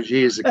all those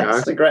years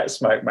ago. Cigarette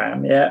smoke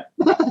man, yeah.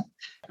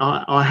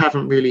 I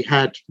haven't really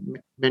had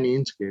many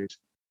interviews.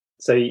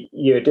 So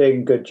you're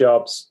doing good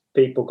jobs.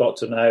 People got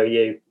to know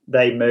you.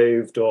 They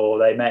moved or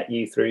they met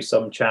you through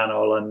some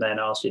channel and then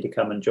asked you to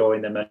come and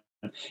join them.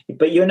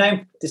 But you're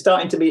now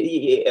starting to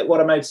be,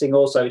 what I'm noticing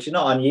also, which is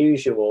not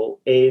unusual,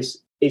 is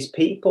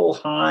people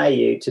hire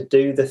you to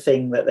do the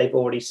thing that they've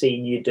already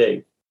seen you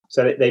do.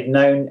 So that they've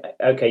known,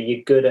 okay,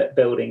 you're good at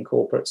building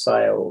corporate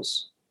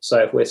sales. So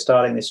if we're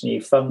starting this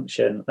new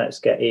function, let's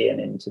get Ian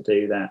in to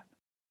do that.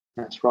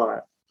 That's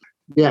right.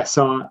 Yeah,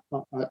 so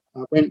I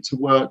went to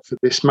work for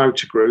this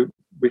motor group,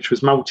 which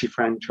was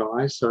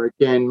multi-franchise. So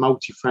again,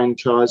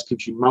 multi-franchise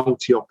gives you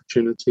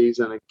multi-opportunities.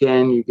 And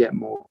again, you get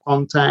more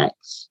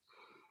contacts.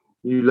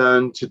 You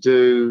learn to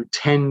do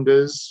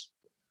tenders,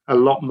 a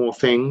lot more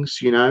things,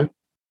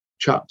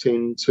 chucked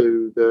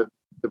into the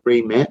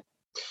remit,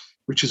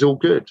 which is all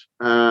good.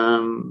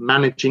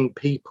 Managing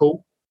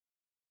people,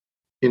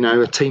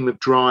 a team of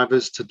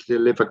drivers to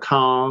deliver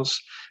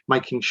cars,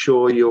 making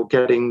sure you're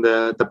getting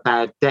the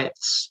bad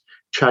debts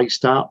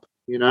chased up.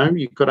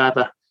 You've got to have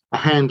a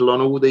handle on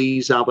all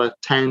these other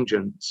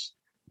tangents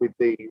with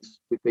these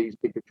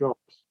bigger jobs,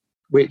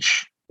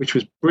 which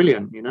was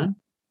brilliant.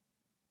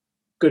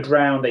 Good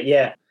rounder,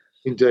 yeah.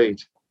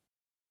 Indeed.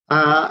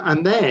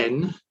 And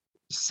then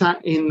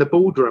sat in the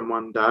boardroom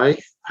one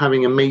day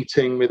having a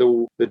meeting with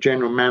all the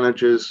general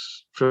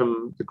managers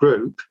from the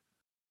group.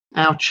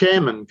 Our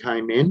chairman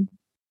came in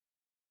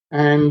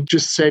and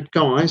just said,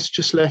 guys,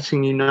 just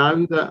letting you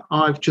know that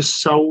I've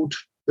just sold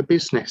the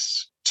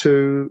business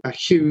to a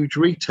huge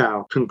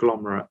retail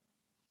conglomerate.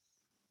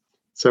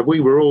 So we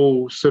were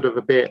all sort of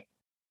a bit,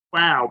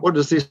 wow, what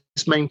does this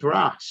mean for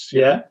us?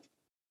 Yeah.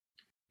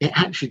 It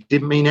actually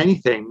didn't mean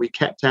anything. We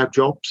kept our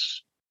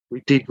jobs.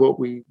 We did what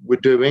we were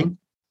doing.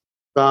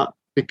 But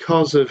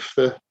because of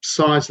the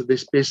size of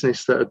this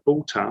business that had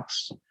bought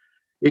us,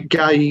 it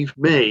gave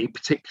me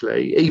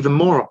particularly even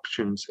more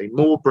opportunity,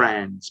 more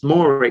brands,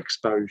 more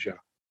exposure.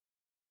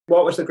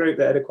 What was the group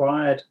that had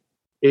acquired?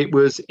 It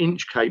was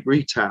Inchcape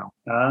Retail.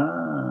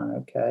 Ah,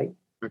 okay.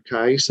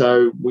 Okay,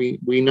 so we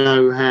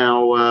know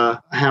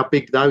how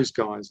big those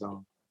guys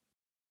are.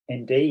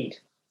 Indeed.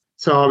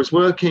 So I was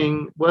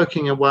working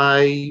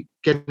away,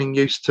 getting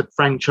used to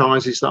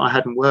franchises that I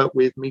hadn't worked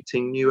with,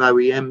 meeting new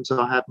OEMs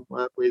I hadn't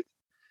worked with,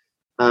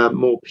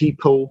 more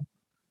people.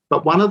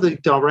 But one of the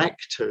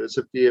directors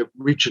of the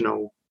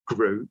original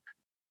group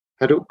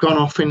had gone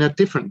off in a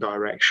different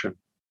direction.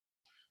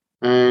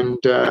 And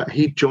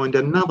he joined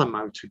another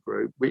motor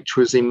group, which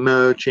was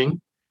emerging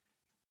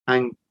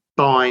and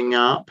buying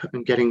up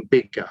and getting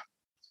bigger.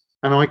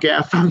 And I get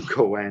a phone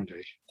call,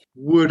 Andy.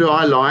 Would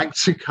I like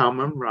to come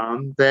and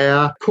run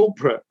their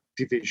corporate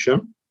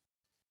division?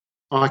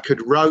 I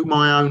could row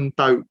my own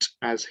boat,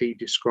 as he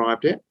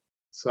described it.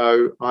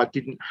 So I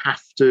didn't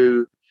have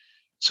to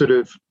sort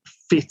of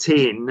fit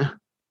in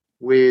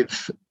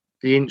with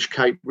the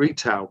Inchcape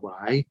Retail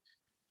way.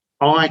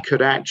 I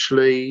could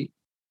actually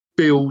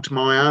build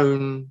my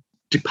own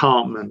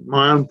department,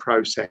 my own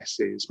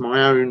processes,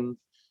 my own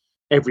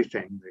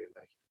everything, really.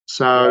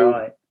 So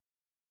right.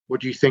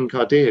 What do you think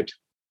I did?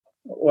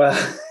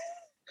 Well,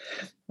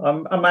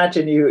 I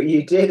imagine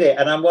you did it.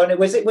 And I'm wondering,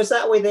 was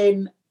that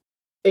within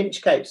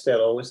Inchcape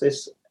still, or was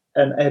this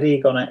had he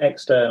gone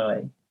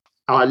externally?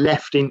 I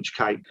left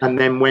Inchcape and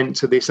then went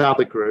to this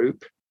other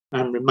group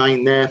and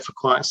remained there for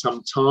quite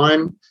some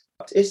time.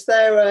 Is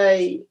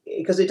there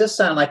because it does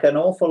sound like an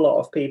awful lot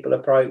of people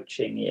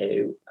approaching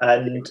you,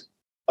 and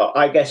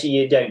I guess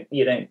you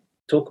don't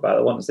talk about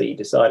the ones that you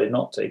decided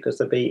not to, because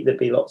there'd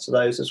be lots of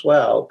those as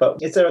well. But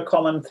is there a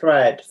common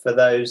thread for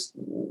those?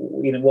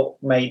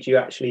 What made you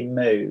actually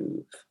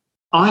move?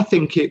 I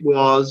think it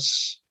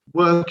was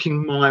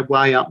working my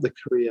way up the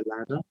career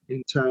ladder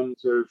in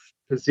terms of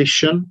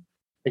position,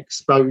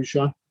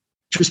 exposure,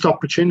 just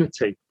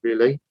opportunity,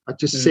 really. I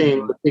just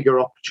seeing the bigger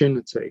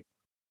opportunity.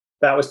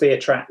 That was the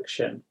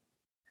attraction.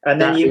 And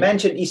then you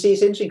mentioned, you see,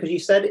 it's interesting because you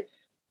said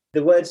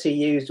the words he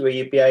used were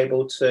you'd be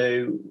able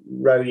to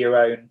row your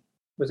own,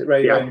 was it row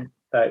your own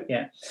boat?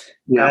 Yeah.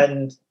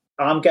 And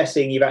I'm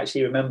guessing you've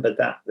actually remembered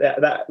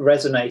that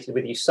resonated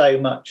with you so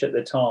much at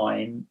the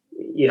time.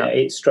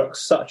 It struck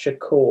such a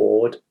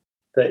chord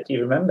that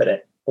you remembered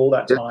it all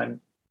that time.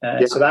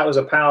 So that was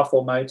a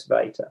powerful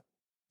motivator.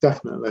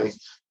 Definitely.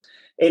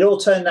 It all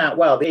turned out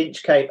well. The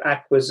Inchcape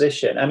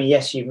acquisition, I mean,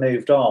 yes, you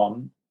moved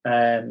on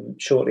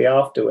shortly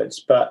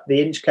afterwards, but the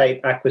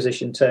Inchcape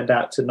acquisition turned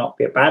out to not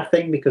be a bad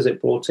thing because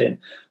it brought in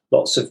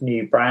lots of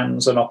new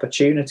brands and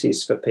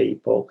opportunities for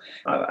people.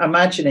 I'm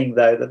imagining,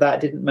 though,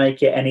 that didn't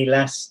make it any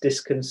less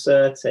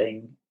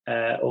disconcerting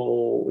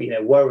or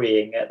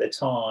worrying at the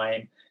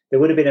time. There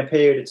would have been a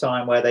period of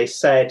time where they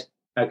said,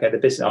 okay,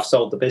 I've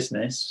sold the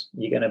business,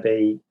 you're going to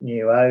be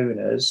new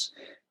owners.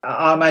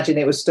 I imagine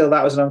that was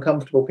an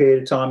uncomfortable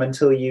period of time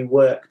until you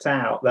worked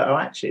out that,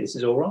 actually, this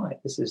is all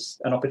right. This is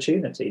an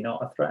opportunity,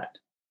 not a threat.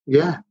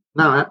 Yeah,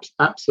 no,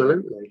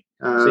 absolutely.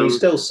 So you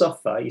still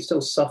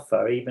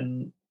suffer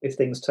even if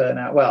things turn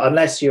out well,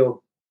 unless you're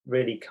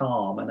really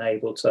calm and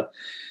able to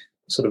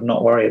sort of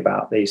not worry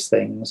about these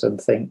things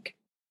and think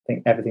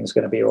everything's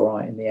going to be all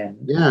right in the end.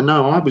 Yeah,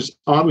 no,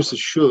 I was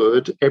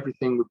assured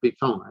everything would be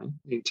fine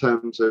in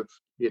terms of,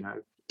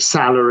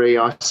 salary,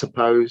 I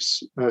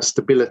suppose,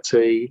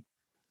 stability,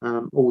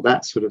 all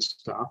that sort of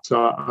stuff.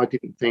 So I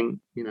didn't think,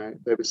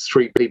 there was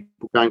 3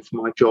 people going for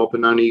my job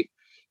and only,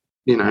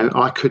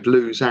 I could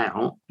lose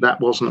out. That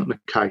wasn't the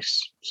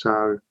case.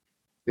 So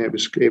it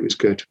was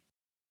good.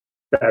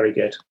 Very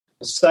good.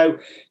 So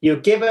you're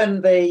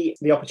given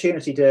the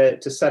opportunity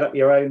to set up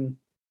your own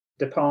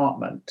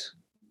department.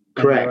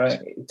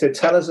 Correct. To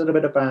tell us a little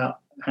bit about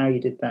how you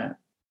did that.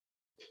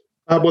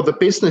 Well, the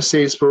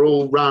businesses were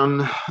all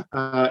run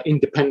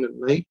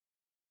independently.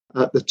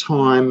 At the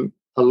time,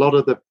 a lot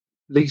of the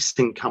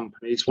leasing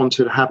companies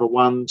wanted to have a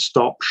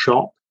one-stop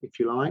shop, if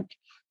you like.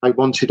 They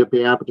wanted to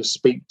be able to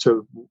speak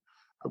to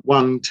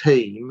one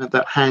team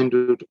that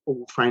handled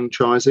all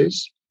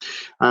franchises.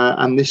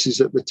 And this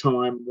is at the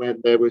time when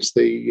there was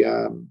the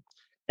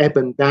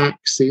Eben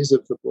Daxes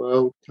of the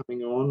world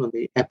coming on and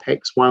the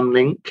Epex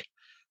OneLink.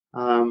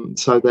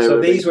 So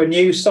these were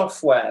new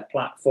software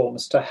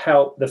platforms to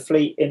help the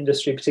fleet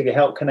industry, particularly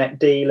help connect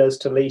dealers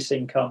to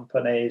leasing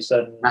companies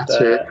and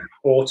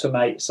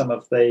automate some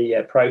of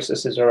the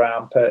processes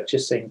around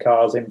purchasing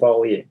cars in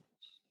volume.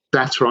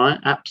 That's right,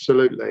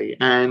 absolutely.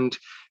 And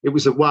it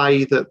was a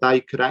way that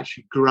they could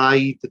actually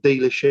grade the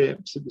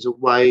dealerships. It was a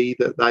way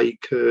that they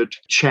could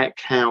check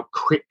how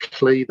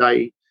quickly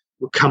they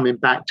were coming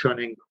back to an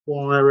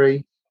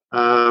inquiry,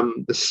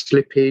 the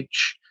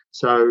slippage.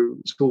 So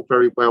it's all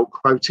very well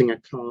quoting a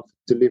car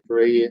for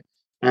delivery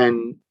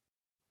and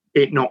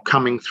it not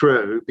coming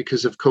through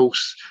because, of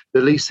course,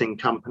 the leasing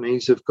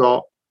companies have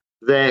got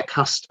their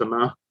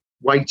customer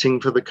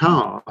waiting for the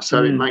car.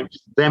 So it makes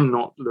them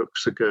not look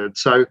so good.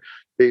 So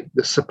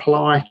the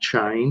supply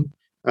chain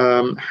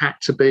had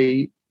to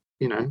be,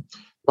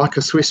 like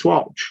a Swiss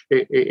watch.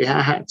 It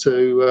had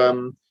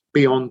to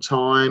be on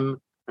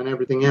time and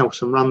everything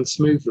else and run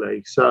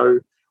smoothly. So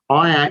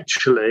I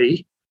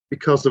actually,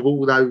 because of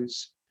all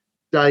those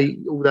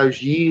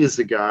years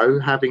ago,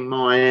 having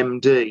my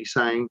MD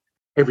saying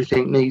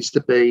everything needs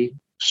to be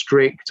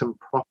strict and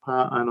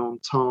proper and on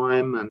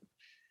time, and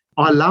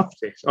I loved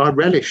it. I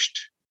relished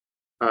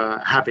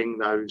having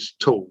those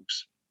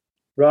tools.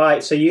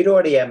 Right, so you'd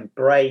already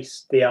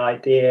embraced the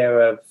idea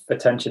of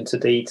attention to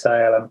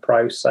detail and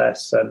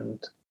process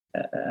and,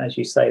 as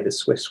you say, the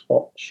Swiss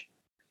watch,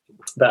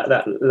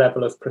 that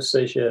level of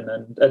precision.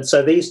 And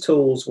so these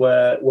tools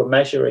were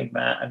measuring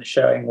that and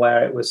showing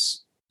where it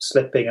was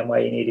slipping and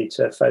where you needed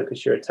to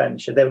focus your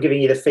attention. They were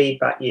giving you the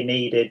feedback you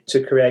needed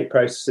to create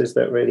processes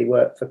that really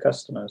work for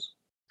customers.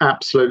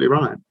 Absolutely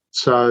right.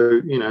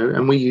 So,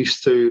 and we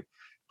used to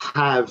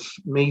have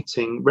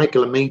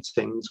regular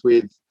meetings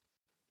with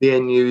the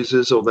end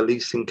users or the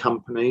leasing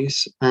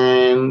companies,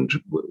 and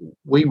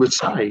we would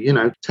say,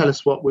 tell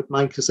us what would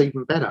make us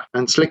even better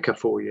and slicker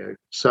for you.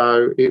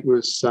 So it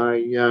was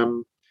a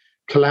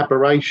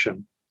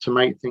collaboration to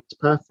make things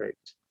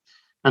perfect.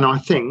 And I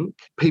think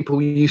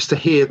people used to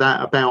hear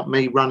that about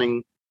me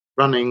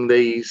running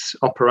these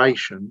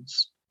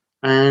operations,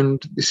 and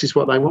this is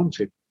what they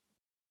wanted.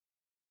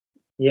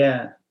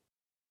 Yeah.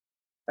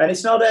 And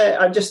it's not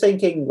I'm just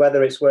thinking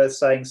whether it's worth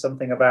saying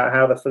something about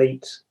how the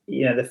fleet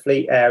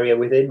area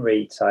within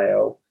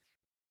retail,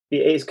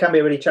 it can be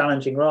a really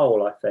challenging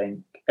role, I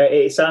think.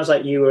 It sounds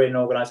like you were in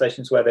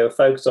organisations where they were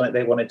focused on it,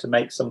 they wanted to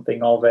make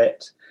something of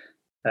it,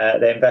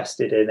 they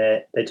invested in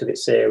it, they took it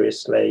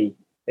seriously,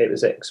 it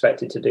was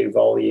expected to do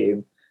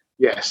volume.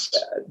 Yes.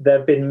 There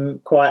have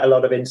been quite a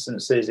lot of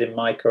instances in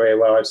my career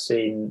where I've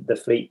seen the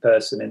fleet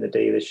person in the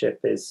dealership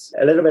is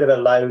a little bit of a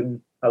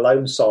lone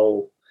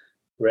soul,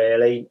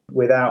 really,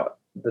 without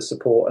the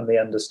support and the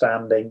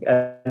understanding,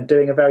 and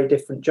doing a very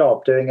different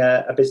job, doing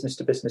a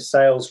business-to-business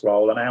sales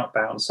role, an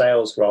outbound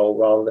sales role,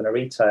 rather than a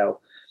retail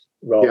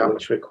role,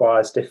 which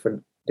requires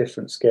different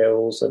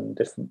skills and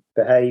different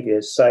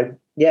behaviours. So,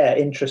 yeah,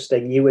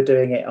 interesting. You were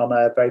doing it on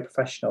a very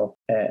professional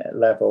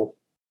level.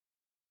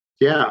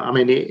 Yeah, I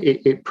mean,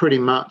 it pretty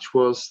much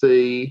was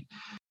to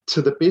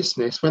the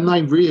business, when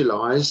they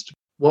realised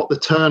what the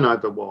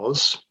turnover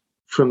was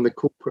from the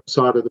corporate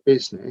side of the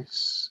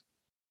business,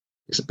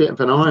 it's a bit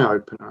of an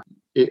eye-opener.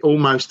 It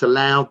almost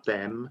allowed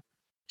them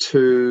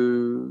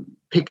to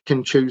pick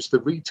and choose the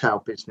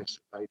retail business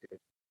that they did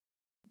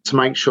to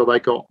make sure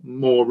they got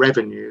more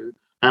revenue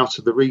out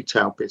of the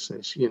retail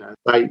business. You know,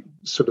 they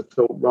sort of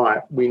thought,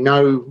 right, we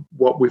know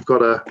what we've got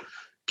to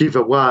give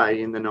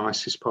away in the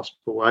nicest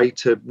possible way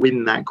to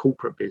win that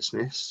corporate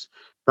business.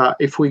 But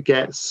if we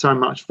get so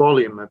much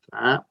volume of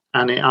that,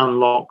 and it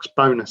unlocks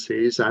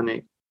bonuses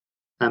and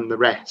the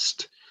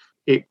rest,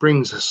 it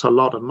brings us a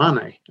lot of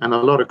money and a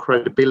lot of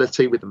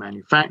credibility with the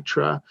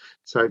manufacturer.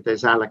 So if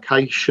there's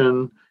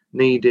allocation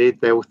needed,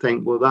 they'll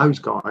think, well, those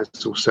guys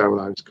will sell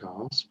those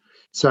cars.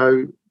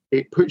 So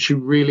it puts you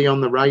really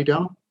on the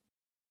radar.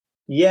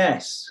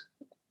 Yes.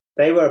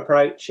 They were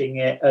approaching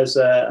it as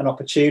an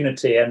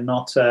opportunity and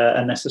not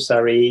a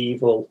necessary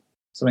evil,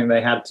 something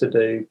they had to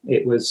do.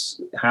 It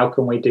was, how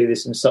can we do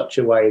this in such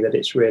a way that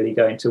it's really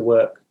going to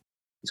work?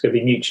 It's going to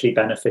be mutually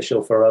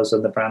beneficial for us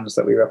and the brands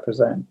that we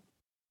represent.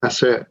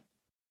 That's it.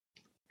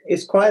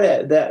 It's quite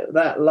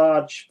that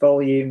large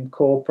volume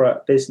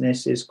corporate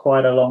business is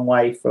quite a long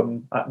way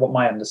from what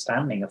my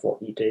understanding of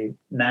what you do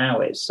now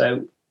is.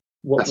 So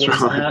that's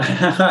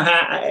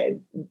right.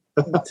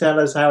 Tell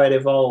us how it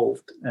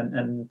evolved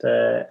and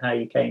how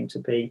you came to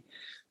be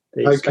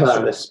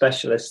the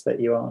specialist that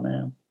you are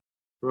now.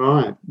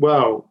 Right.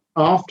 Well,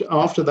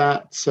 after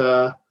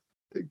that,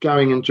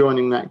 going and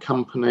joining that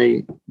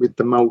company with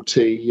the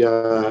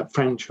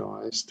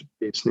multi-franchised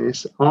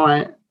business,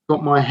 I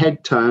got my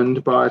head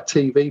turned by a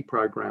TV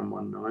program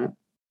one night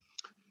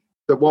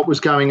that what was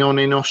going on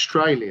in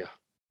Australia.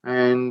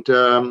 And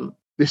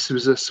this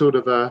was a sort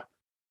of a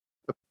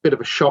bit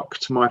of a shock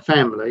to my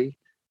family,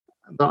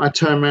 that I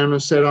turned around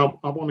and said, I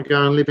want to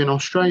go and live in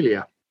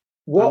Australia.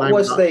 What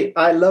was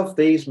I love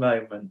these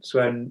moments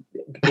when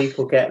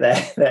people get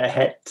their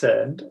head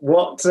turned.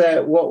 What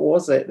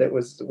was it that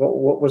was,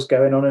 what was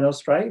going on in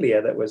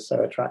Australia that was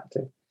so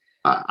attractive?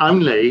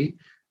 Only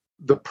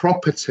the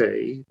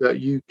property that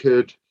you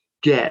could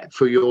get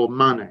for your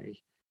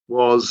money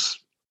was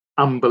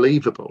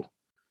unbelievable.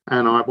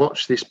 And I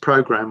watched this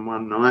program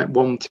one night,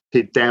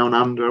 Wanted Down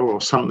Under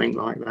or something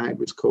like that it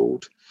was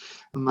called.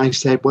 And they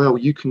said, well,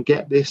 you can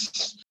get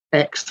this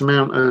X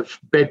amount of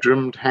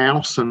bedroomed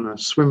house and a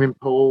swimming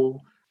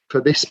pool for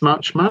this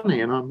much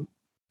money. And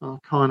I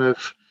kind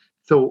of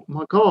thought,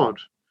 my God,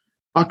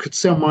 I could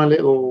sell my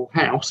little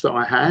house that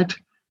I had.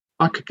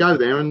 I could go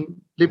there and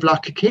live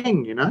like a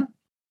king, you know.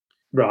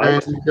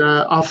 Right. And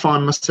I'll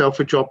find myself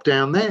a job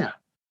down there.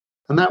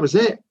 And that was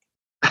it.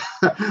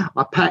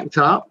 I packed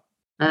up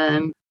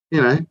and,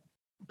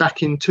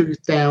 back in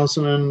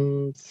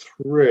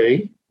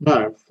 2003,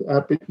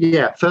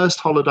 first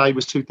holiday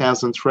was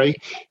 2003,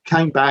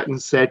 came back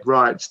and said,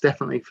 right, it's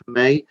definitely for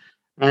me.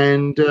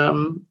 And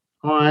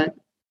I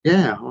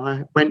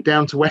went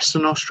down to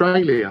Western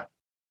Australia.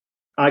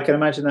 I can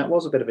imagine that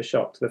was a bit of a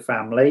shock to the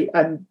family.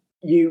 And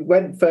you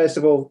went, first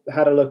of all,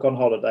 had a look on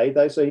holiday,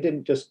 though, so you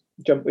didn't just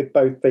jump with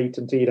both feet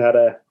until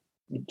you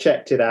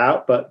checked it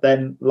out, but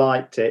then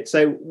liked it.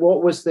 So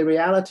what was the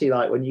reality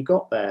like when you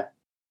got there?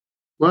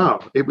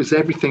 Well, it was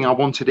everything I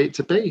wanted it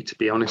to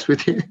be honest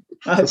with you.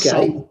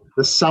 Okay.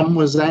 The sun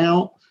was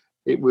out.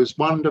 It was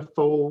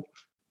wonderful.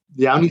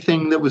 The only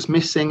thing that was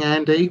missing,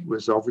 Andy,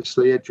 was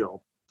obviously a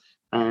job.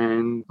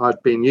 And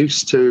I'd been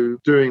used to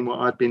doing what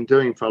I'd been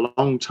doing for a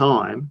long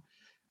time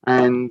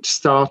and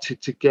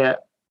started to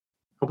get,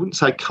 I wouldn't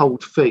say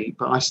cold feet,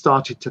 but I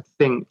started to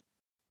think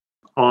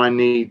I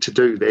need to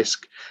do this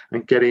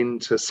and get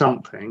into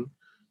something.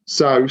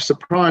 So,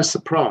 surprise,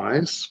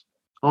 surprise,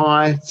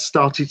 I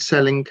started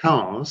selling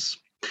cars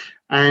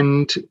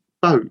and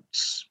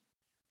boats.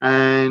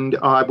 And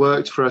I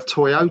worked for a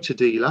Toyota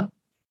dealer.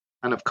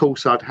 And of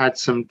course, I'd had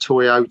some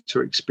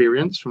Toyota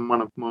experience from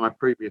one of my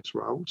previous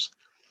roles.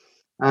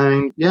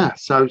 And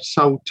so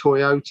sold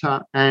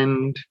Toyota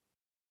and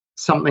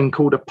something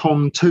called a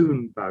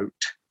pontoon boat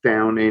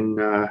down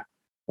in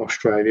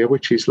Australia,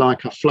 which is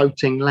like a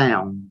floating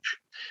lounge,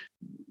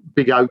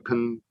 big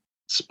open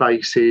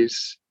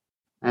spaces.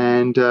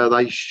 And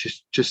they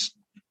just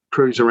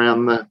cruise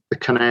around the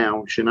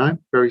canals,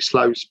 very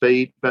slow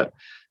speed. But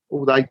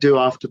all they do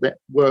after that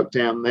work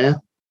down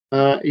there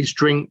is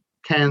drink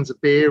cans of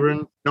beer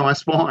and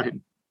nice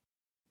wine.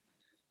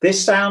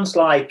 This sounds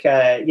like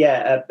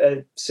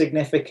a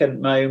significant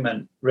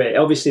moment, really.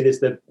 Obviously, there's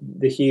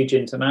the huge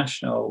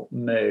international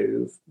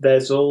move.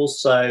 There's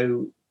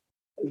also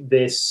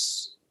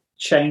this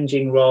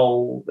changing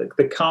role,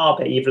 the car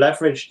bit, you've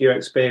leveraged your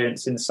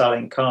experience in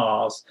selling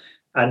cars,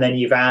 and then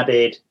you've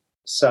added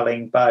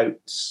selling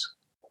boats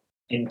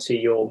into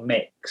your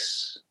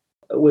mix.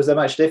 Was there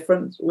much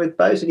difference with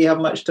boats? Did you have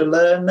much to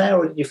learn there,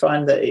 or did you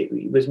find that it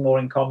was more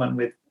in common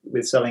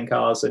with selling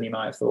cars than you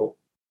might have thought?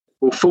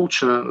 Well,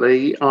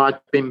 fortunately, I'd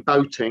been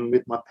boating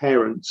with my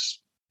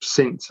parents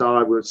since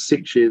I was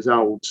 6 years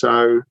old,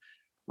 so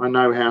I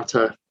know how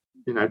to,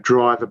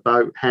 drive a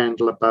boat,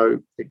 handle a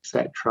boat,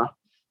 etc.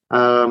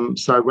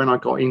 So when I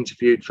got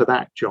interviewed for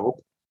that job,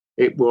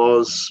 it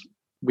was,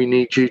 we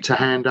need you to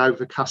hand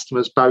over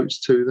customers' boats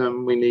to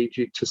them. We need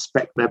you to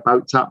spec their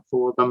boats up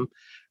for them,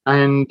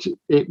 and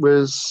it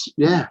was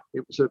a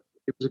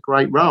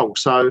great role.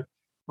 So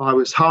I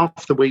was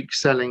half the week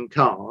selling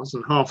cars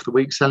and half the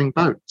week selling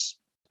boats.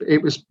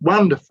 It was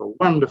wonderful,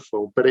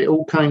 but it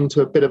all came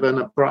to a bit of an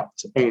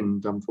abrupt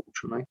end,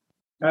 unfortunately.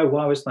 Oh,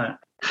 why was that?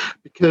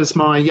 Because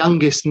my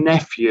youngest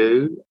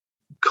nephew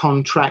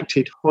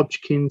contracted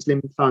Hodgkin's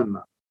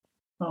lymphoma.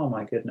 Oh,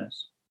 my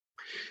goodness.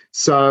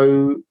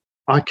 So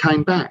I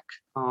came back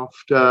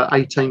after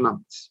 18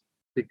 months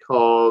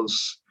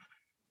because,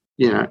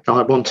 I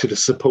wanted to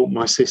support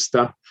my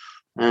sister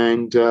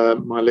and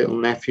my little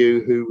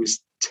nephew, who was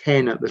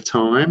 10 at the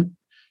time.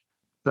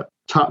 But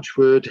touch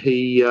wood,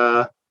 he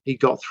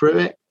got through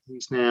it.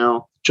 He's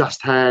now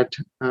just had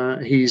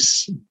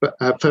his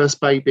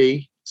first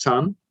baby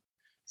son.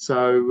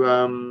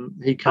 So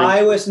he came.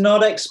 I was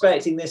not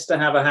expecting this to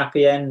have a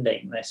happy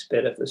ending, this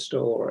bit of the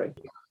story.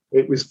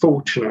 It was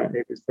fortunate.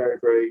 It was very,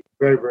 very,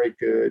 very, very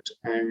good.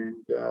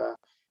 And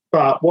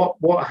but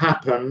what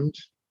happened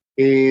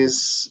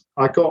is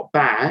I got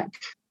back.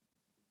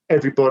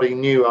 Everybody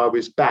knew I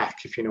was back,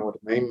 if you know what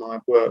I mean, my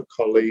work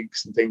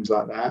colleagues and things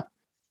like that.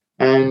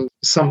 And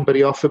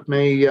somebody offered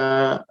me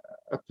a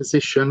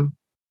position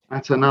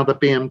at another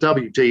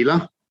BMW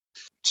dealer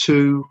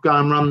to go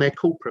and run their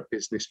corporate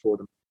business for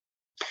them.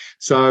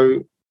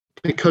 So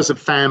because of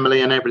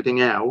family and everything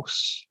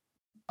else,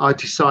 I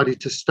decided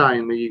to stay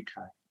in the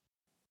UK.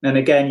 And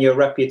again, your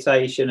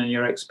reputation and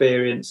your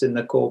experience in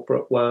the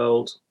corporate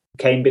world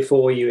came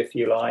before you, if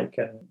you like,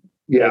 and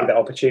gave the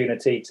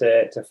opportunity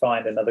to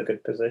find another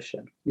good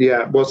position.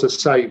 Yeah, it was a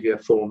saviour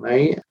for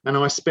me. And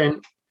I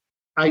spent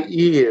 8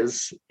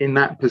 years in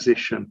that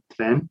position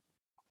then,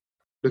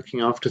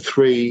 looking after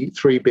three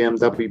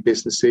BMW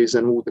businesses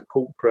and all the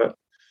corporate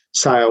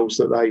sales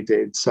that they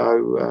did.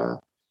 So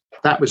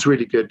that was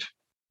really good,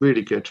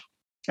 really good.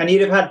 And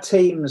you'd have had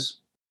teams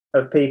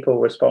of people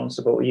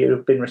responsible. You'd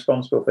have been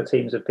responsible for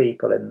teams of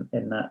people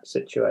in that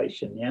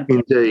situation, yeah?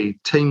 Indeed.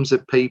 Teams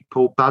of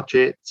people,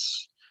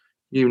 budgets,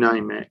 you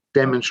name it,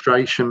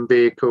 demonstration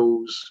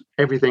vehicles,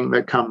 everything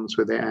that comes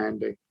with it,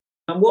 Andy.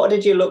 And what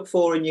did you look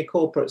for in your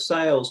corporate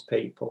sales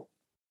people?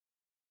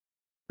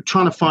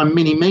 Trying to find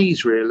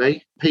mini-me's,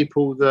 really.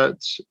 People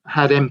that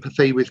had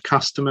empathy with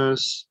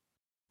customers,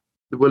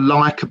 that were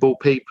likeable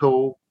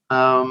people.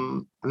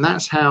 And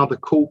that's how the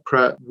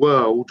corporate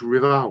world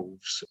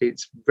revolves.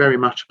 It's very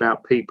much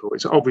about people.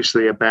 It's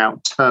obviously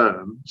about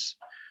terms,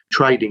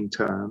 trading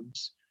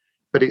terms,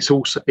 but it's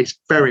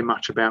very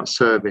much about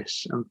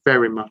service and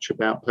very much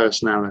about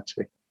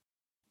personality.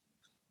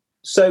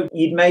 So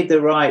you'd made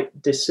the right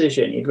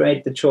decision. You'd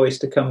made the choice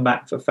to come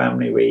back for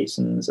family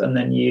reasons, and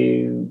then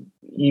you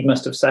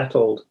must have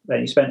settled.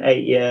 Then you spent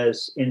 8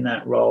 years in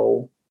that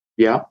role.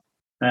 Yeah.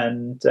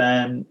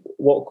 And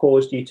what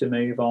caused you to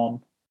move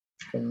on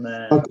from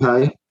there?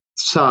 Okay.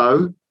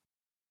 So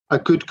a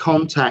good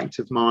contact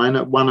of mine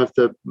at one of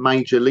the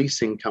major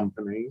leasing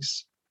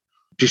companies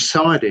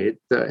decided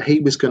that he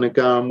was going to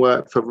go and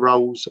work for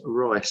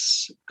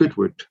Rolls-Royce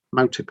Goodwood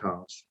Motor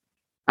Cars.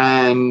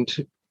 And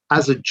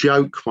as a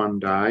joke one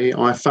day,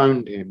 I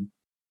phoned him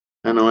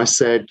and I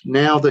said,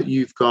 now that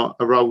you've got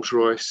a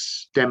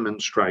Rolls-Royce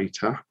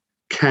demonstrator,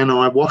 can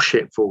I wash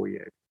it for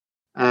you?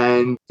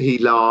 And he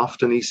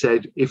laughed and he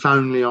said, if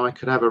only I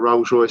could have a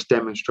Rolls-Royce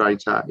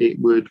demonstrator, it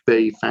would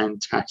be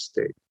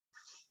fantastic.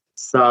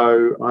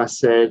 So I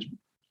said,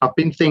 I've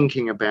been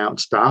thinking about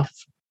stuff.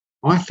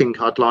 I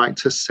think I'd like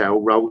to sell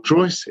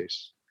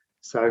Rolls-Royces.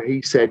 So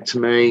he said to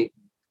me,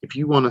 if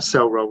you want to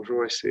sell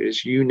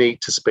Rolls-Royces, you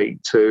need to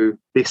speak to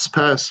this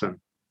person.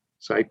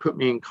 So he put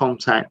me in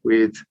contact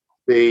with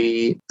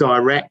the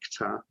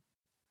director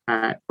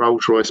at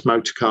Rolls-Royce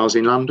Motor Cars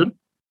in London.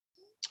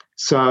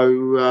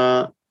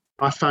 So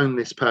I phoned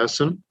this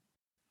person,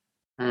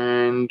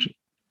 and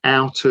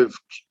out of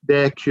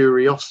their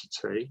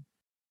curiosity,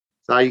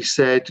 they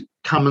said,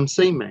 come and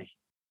see me.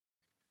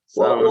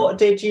 So, what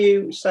did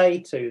you say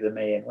to them,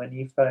 Ian, when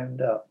you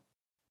phoned up?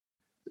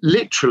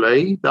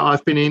 Literally, that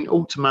I've been in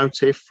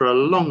automotive for a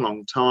long,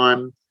 long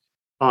time.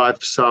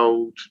 I've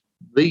sold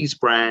these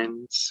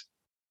brands,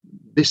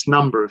 this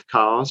number of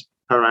cars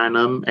per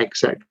annum,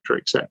 etc.,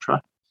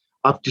 etc.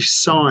 I've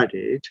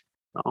decided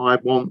that I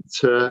want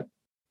to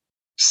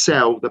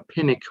sell the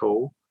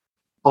pinnacle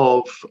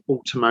of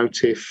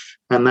automotive,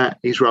 and that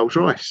is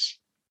Rolls-Royce.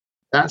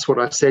 That's what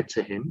I said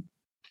to him.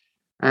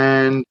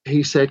 And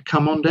he said,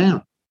 come on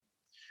down.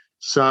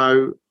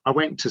 So I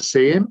went to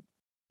see him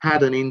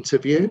had an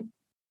interview,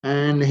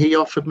 and he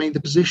offered me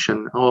the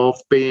position of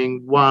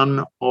being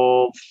one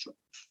of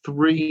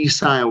 3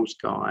 sales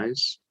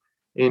guys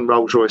in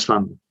Rolls-Royce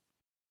London.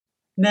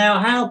 Now,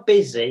 how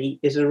busy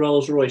is a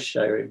Rolls-Royce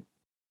showroom?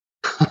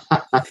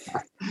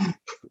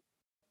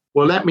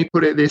 Well, let me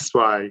put it this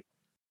way.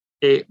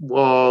 It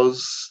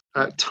was,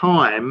 at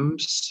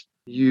times,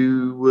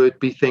 you would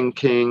be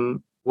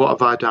thinking, what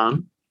have I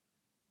done?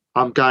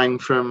 I'm going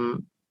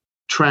from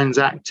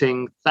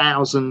transacting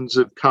thousands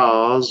of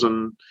cars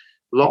and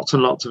lots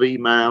of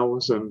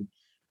emails and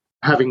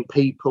having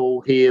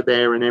people here,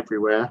 there and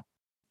everywhere,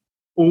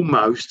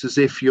 almost as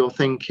if you're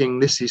thinking,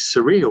 this is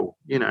surreal.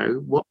 You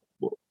know,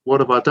 what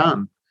have I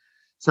done?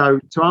 So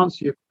to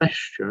answer your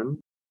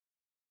question,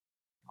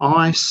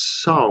 I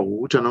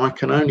sold, and I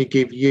can only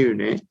give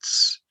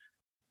units,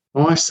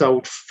 I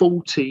sold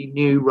 40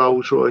 new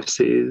Rolls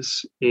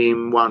Royces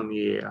in 1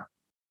 year.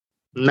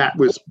 And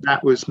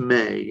that was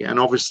me. And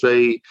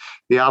obviously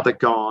the other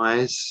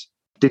guys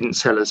didn't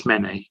sell as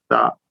many,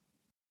 but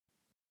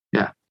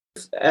yeah.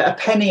 A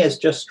penny has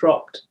just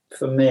dropped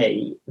for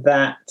me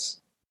that,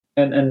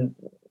 and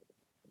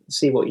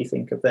see what you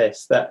think of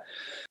this, that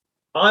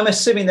I'm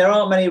assuming there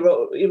aren't many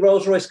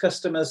Rolls-Royce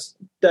customers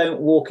don't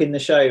walk in the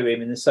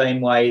showroom in the same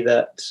way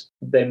that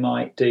they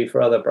might do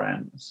for other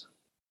brands,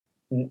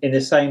 in the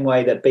same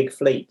way that big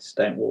fleets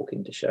don't walk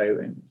into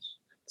showrooms.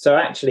 So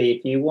actually,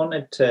 if you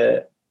wanted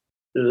to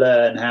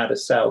learn how to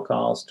sell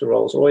cars to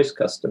Rolls-Royce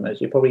customers,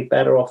 you're probably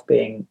better off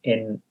being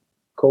in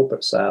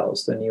corporate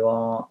sales than you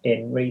are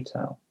in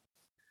retail.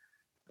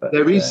 But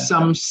there is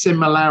some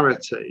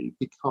similarity,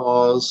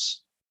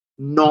 because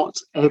not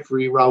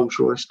every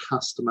Rolls-Royce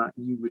customer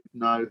you would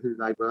know who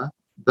they were.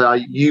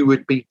 You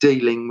would be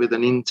dealing with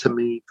an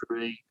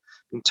intermediary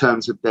in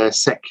terms of their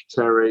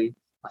secretary,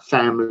 a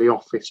family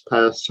office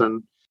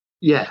person.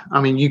 Yeah, I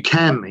mean, you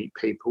can meet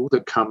people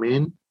that come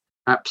in,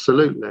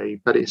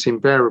 absolutely, but it's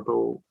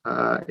invariable.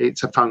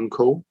 It's a phone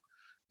call,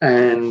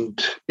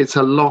 and it's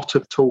a lot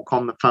of talk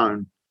on the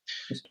phone.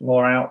 Just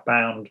more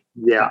outbound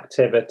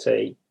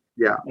activity.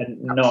 Yeah, and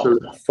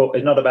it's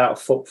not about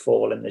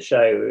footfall in the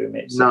showroom.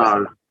 It's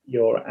no.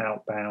 Your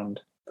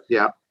outbound.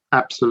 Yeah,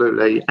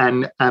 absolutely.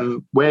 And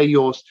where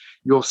your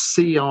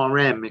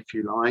CRM, if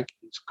you like,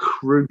 is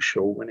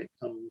crucial when it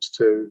comes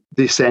to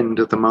this end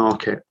of the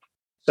market.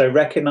 So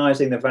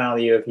recognizing the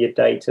value of your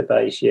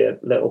database, your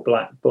little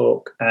black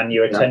book, and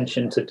your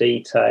attention to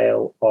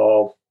detail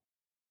of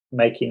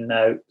making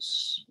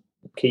notes,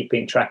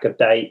 keeping track of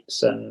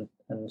dates and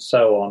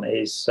so on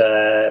is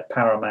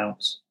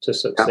paramount to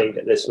succeed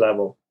at this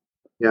level.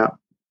 Yeah,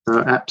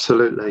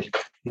 absolutely.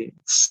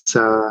 It's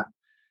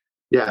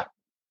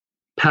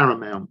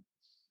paramount.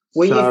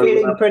 Were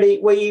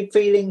you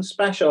feeling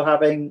special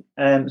having,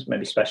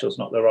 maybe special is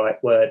not the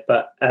right word,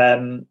 but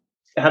having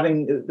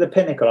the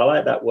Pinnacle? I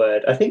like that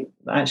word. I think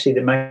actually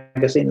the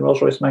magazine, the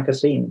Rolls-Royce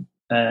magazine,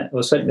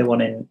 was certainly the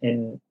one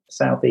in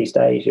Southeast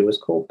Asia was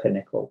called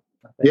Pinnacle.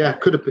 Yeah,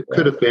 could have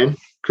been.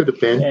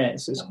 Yeah,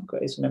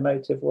 it's an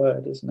emotive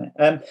word, isn't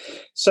it?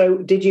 So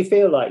did you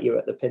feel like you were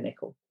at the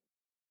Pinnacle?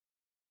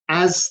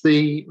 As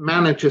the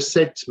manager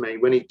said to me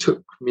when he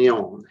took me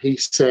on, he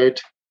said,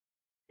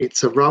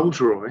 it's a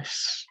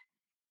Rolls-Royce,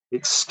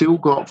 it's still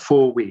got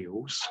 4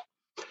 wheels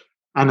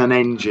and an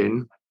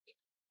engine,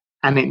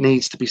 and it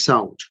needs to be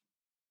sold.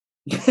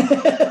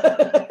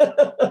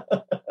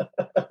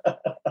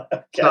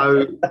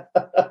 So,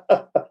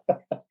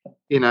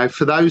 you know,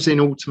 for those in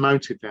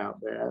automotive out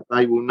there,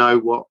 they will know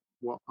what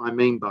I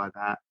mean by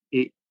that.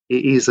 It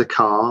is a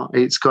car.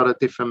 It's got a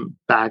different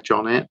badge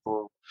on it,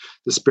 or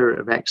the Spirit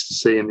of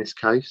Ecstasy in this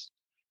case,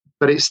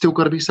 but it's still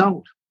got to be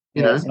sold.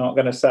 You know, it's not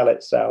going to sell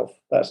itself.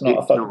 That's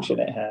not a function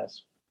it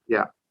has.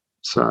 Yeah.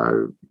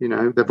 So, you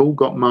know, they've all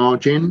got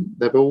margin.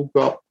 They've all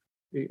got,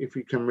 if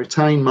you can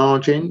retain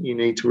margin, you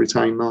need to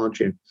retain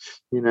margin.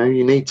 You know,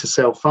 you need to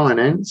sell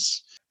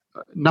finance.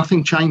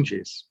 Nothing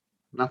changes.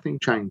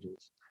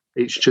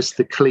 It's just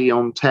the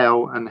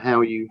clientele and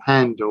how you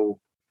handle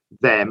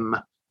them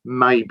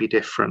may be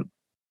different.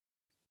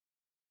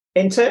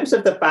 In terms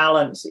of the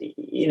balance,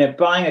 you know,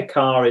 buying a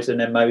car is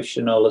an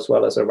emotional as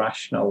well as a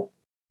rational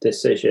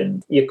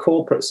decision. Your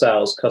corporate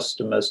sales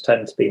customers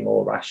tend to be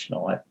more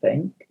rational, I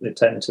think. They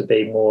tend to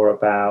be more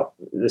about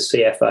the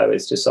CFO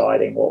is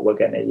deciding what we're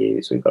going to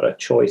use. We've got a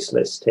choice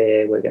list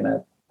here. We're going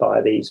to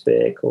buy these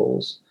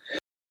vehicles.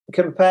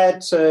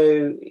 Compared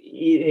to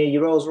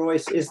your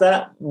Rolls-Royce, is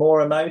that more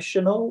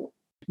emotional?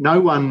 No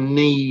one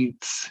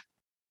needs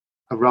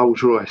a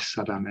Rolls-Royce,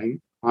 I don't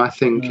think. I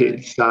think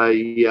it's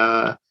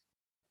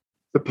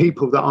the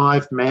people that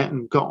I've met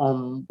and got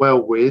on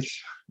well with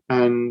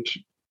and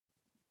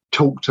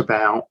talked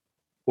about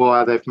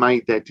why they've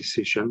made their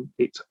decision.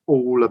 It's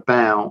all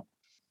about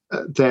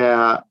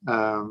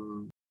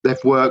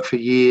they've worked for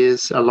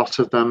years, a lot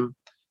of them.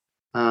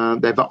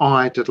 They've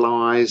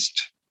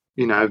idolised,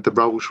 you know, the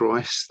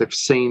Rolls-Royce. They've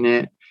seen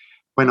it.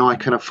 When I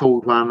can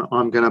afford one,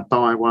 I'm going to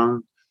buy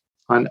one.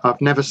 And I've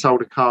never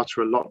sold a car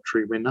to a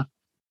lottery winner.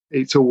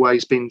 It's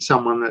always been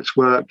someone that's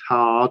worked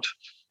hard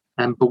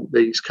and bought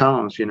these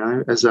cars,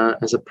 as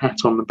a pat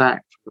on the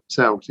back for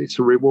themselves. It's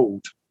a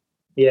reward.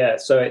 Yeah,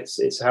 so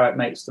it's how it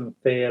makes them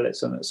feel. It's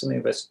something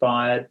they've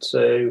aspired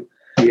to.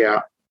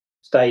 Yeah.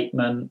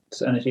 Statement,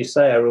 and as you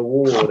say, a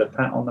reward, a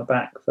pat on the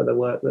back for the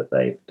work that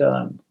they've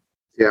done.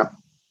 Yeah.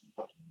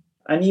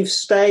 And you've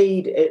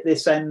stayed at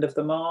this end of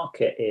the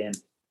market, Ian.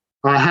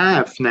 I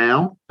have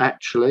now,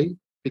 actually,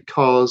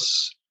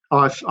 because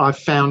I've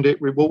found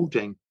it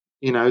rewarding.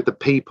 The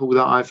people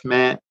that I've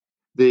met,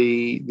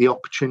 the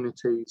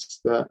opportunities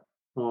that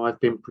I've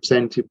been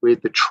presented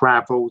with, the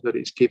travel that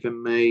it's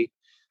given me.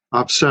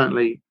 I've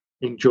certainly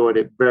enjoyed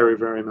it very,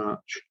 very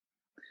much.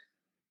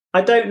 I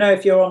don't know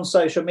if you're on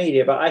social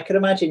media, but I could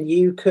imagine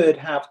you could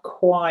have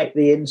quite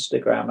the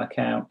Instagram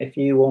account if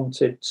you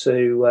wanted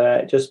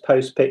to just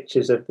post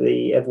pictures of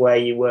where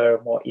you were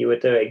and what you were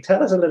doing.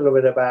 Tell us a little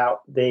bit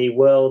about the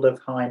world of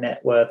high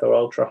net worth or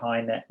ultra high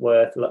net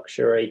worth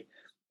luxury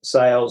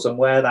sales and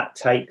where that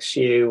takes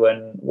you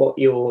and what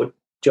your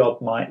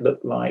job might look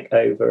like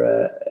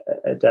over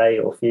a day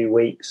or a few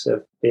weeks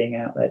of being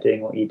out there doing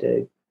what you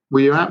do.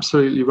 Well, you're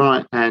absolutely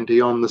right, Andy,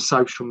 on the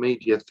social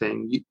media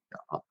thing.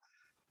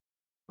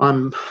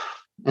 I'm,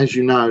 as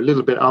you know, a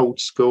little bit old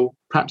school.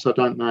 Perhaps I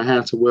don't know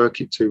how to work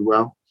it too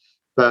well.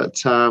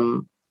 But,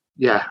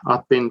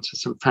 I've been to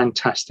some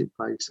fantastic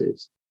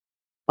places.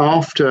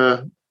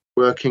 After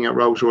working at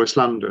Rolls-Royce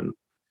London,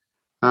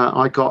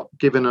 I got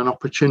given an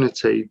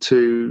opportunity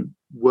to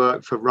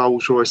work for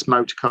Rolls-Royce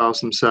Motor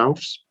Cars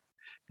themselves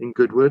in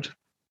Goodwood.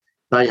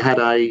 They had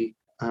a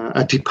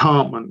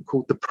department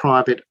called the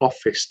Private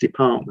Office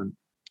Department.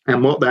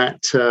 And what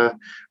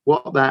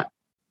that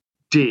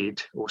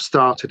did or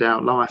started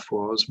out life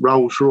was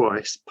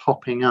Rolls-Royce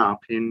popping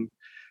up in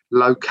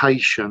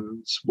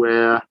locations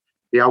where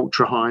the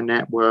ultra high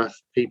net worth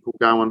people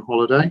go on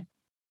holiday.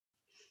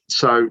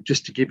 So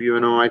just to give you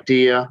an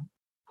idea,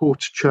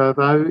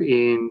 Porto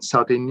in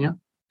Sardinia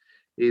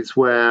is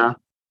where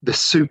the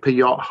super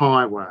yacht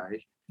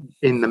highway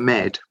in the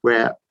Med,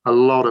 where a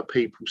lot of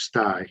people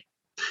stay.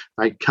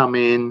 They come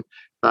in,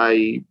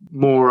 they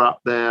moor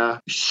up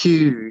their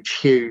huge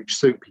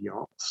super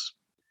yachts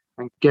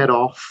and get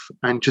off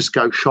and just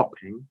go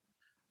shopping.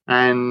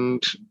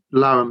 And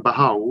lo and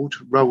behold,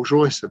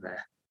 Rolls-Royce are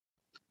there.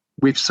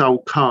 We've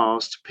sold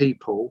cars to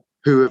people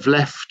who have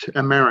left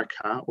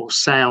America or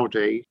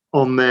Saudi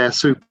on their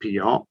super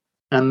yacht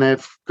and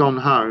they've gone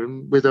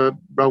home with a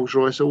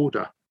Rolls-Royce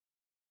order.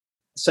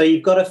 So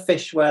you've got to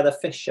fish where the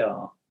fish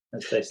are,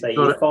 as they say.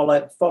 You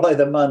follow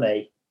the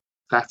money.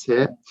 That's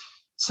it.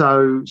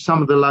 So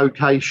some of the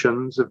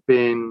locations have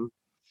been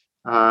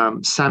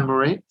St.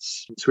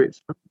 Moritz in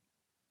Switzerland.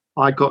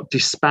 I got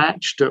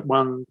dispatched at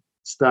one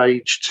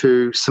stage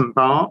to St.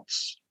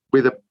 Bart's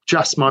with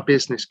just my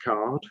business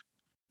card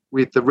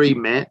with the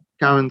remit,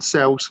 go and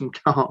sell some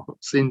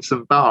cars in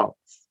St.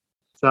 Bart's.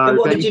 So and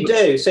what did you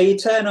do? So you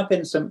turn up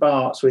in St.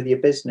 Bart's with your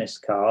business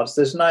cards.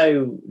 There's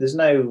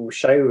no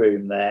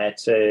showroom there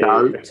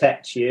to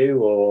protect you,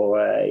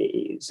 or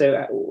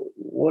so.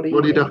 What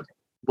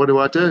do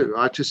I do?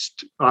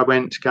 I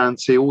went to go and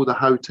see all the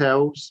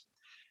hotels,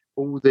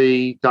 all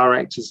the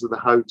directors of the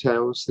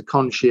hotels, the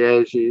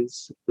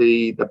concierges,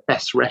 the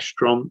best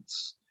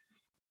restaurants,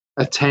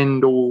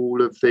 attend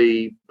all of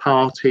the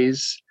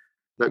parties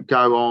that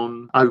go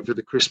on over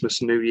the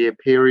Christmas New Year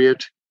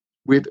period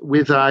with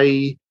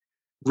a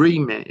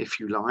remit, if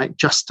you like,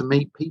 just to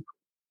meet people.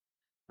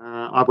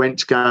 I went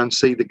to go and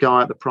see the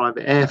guy at the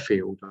private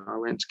airfield. I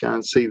went to go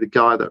and see the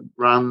guy that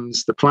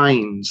runs the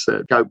planes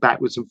that go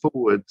backwards and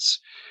forwards,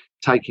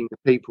 taking the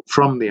people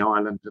from the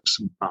island of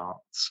St.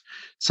 Bart's.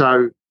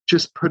 So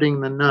just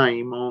putting the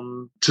name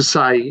on to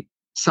say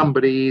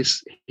somebody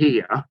is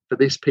here for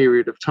this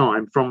period of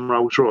time from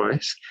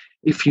Rolls-Royce.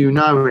 If you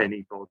know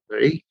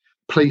anybody,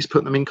 please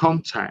put them in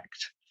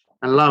contact.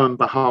 And lo and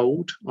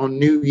behold, on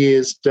New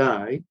Year's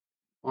Day,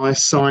 I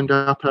signed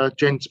up a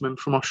gentleman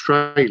from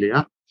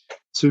Australia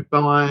to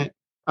buy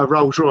a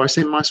Rolls-Royce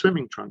in my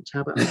swimming trunks.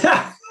 How about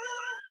that?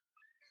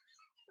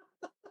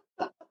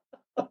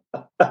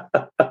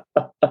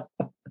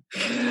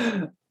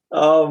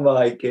 Oh,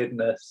 my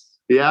goodness.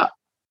 Yeah.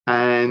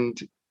 And,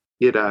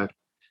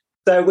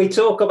 So we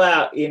talk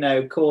about,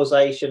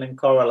 causation and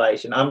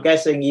correlation. I'm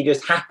guessing you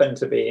just happened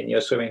to be in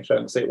your swimming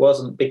trunks. It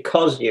wasn't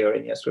because you were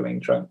in your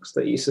swimming trunks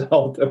that you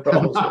sold the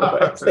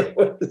Rolls-Royce. It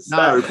was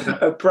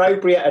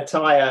appropriate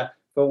attire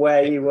for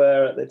where you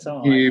were at the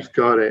time. You've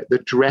got it. The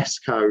dress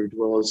code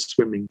was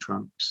swimming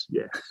trunks.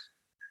 Yeah.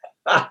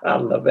 I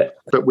love it.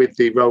 But with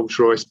the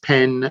Rolls-Royce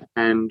pen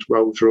and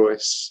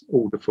Rolls-Royce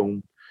order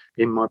form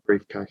in my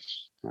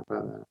briefcase. How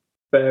about that?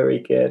 Very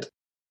good.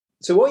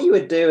 So what you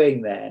were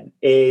doing then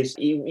is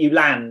you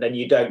land and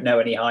you don't know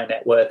any high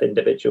net worth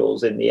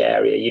individuals in the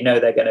area. You know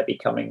they're going to be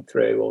coming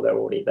through or they're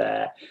already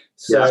there.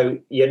 So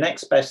Your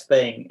next best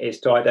thing is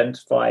to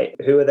identify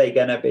who are they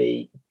going to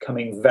be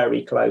coming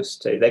very close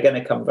to. They're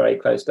going to come very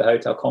close to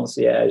hotel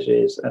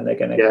concierges and they're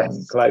going to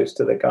come close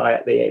to the guy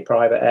at the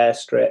private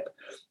airstrip.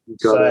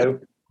 So,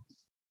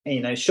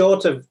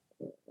 short of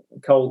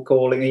cold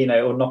calling,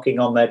 or knocking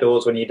on their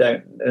doors when you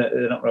don't,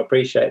 they're not going to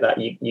appreciate that.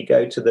 You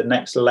go to the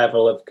next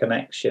level of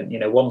connection,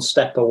 one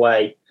step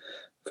away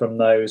from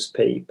those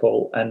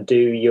people, and do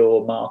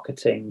your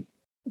marketing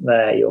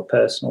there, your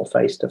personal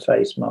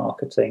face-to-face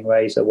marketing,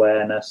 raise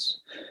awareness.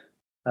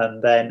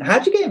 And then how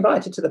do you get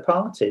invited to the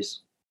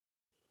parties?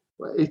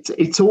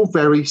 It's all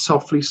very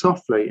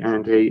softly,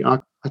 Andy. I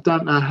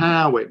don't know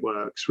how it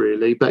works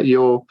really, but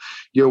you'll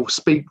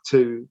speak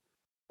to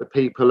the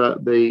people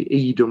at the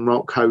Eden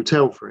Rock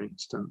Hotel, for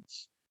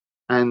instance,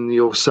 and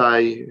you'll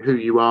say who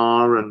you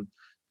are and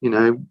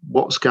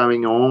what's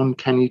going on.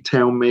 Can you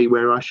tell me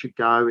where I should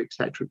go,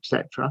 etc.,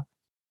 etc.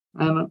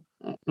 And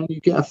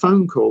you get a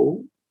phone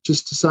call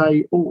just to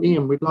say, "Oh,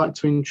 Ian, we'd like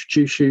to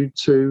introduce you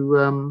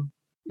to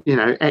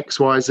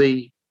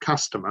XYZ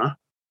customer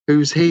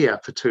who's here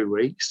for 2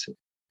 weeks.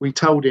 We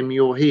told him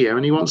you're here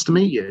and he wants to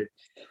meet you."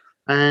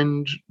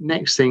 And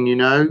next thing you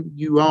know,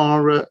 you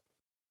are at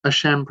a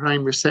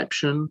champagne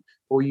reception,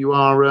 or you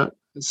are at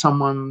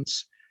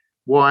someone's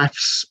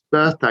wife's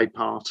birthday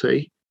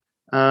party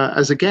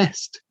as a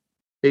guest.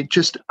 It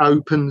just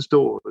opens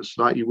doors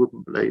like you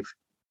wouldn't believe.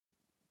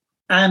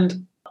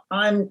 And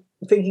I'm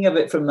thinking of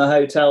it from the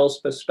hotel's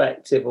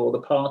perspective or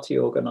the party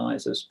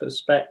organiser's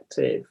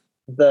perspective,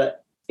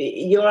 that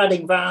you're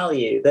adding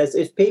value.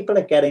 If people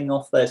are getting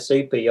off their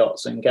super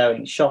yachts and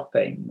going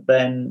shopping,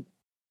 then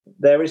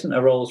there isn't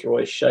a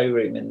Rolls-Royce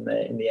showroom in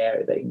the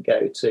area they can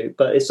go to.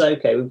 But it's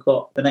okay. We've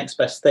got the next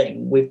best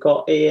thing. We've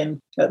got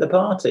Ian at the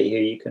party who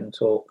you can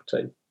talk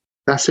to.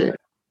 That's it.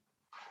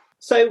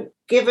 So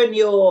given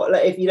your,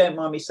 if you don't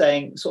mind me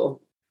saying, sort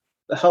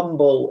of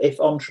humble, if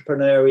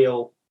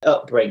entrepreneurial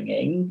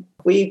upbringing,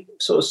 were you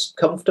sort of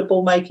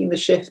comfortable making the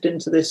shift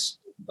into this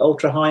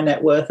ultra high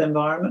net worth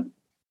environment?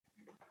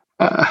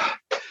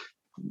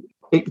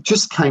 It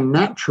just came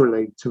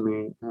naturally to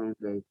me,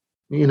 Andy.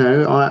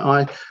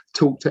 I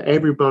talk to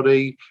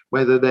everybody,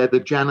 whether they're the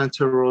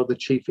janitor or the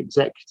chief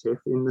executive,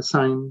 in the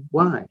same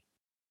way.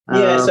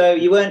 So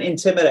you weren't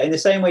intimidated in the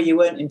same way you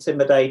weren't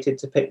intimidated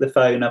to pick the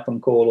phone up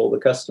and call all the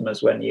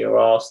customers when you were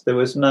asked. There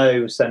was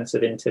no sense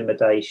of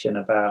intimidation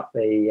about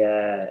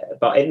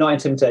not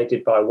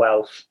intimidated by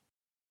wealth.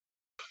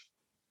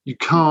 You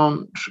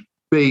can't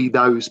be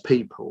those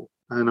people,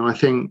 and I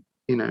think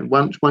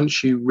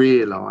once you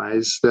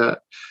realise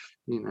that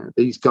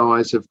these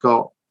guys have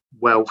got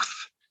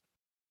wealth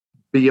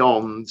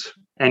beyond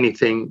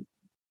anything,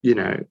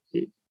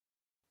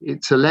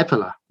 it's a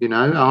leveler.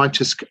 I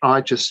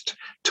just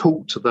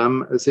talk to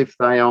them as if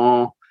they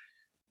are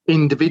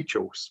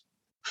individuals.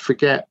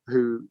 Forget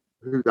who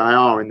they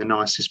are in the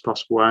nicest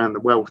possible way and the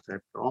wealth they've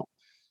got.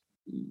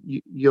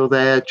 You're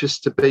there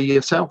just to be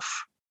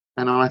yourself,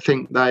 and I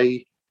think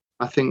they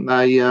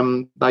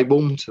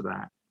warm to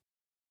that.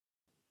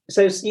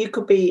 So you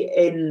could be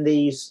in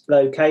these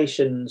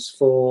locations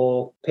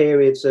for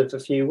periods of a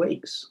few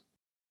weeks.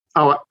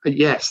 Oh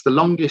yes, the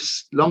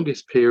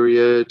longest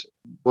period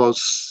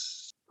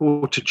was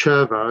Porto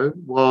Cervo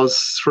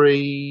was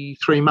three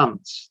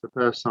months. The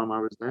first time I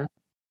was there.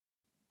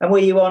 And were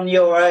you on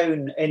your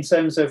own in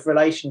terms of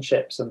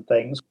relationships and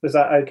things? Was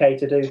that okay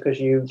to do because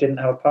you didn't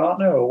have a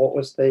partner, or what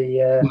was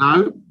the?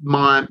 No,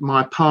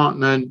 my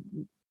partner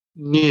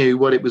knew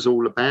what it was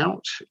all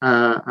about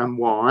and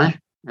why,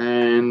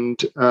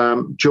 and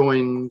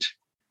joined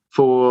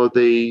for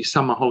the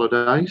summer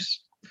holidays.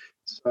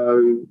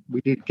 So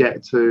we did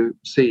get to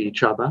see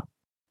each other,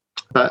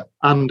 but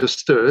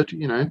understood,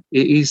 it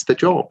is the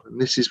job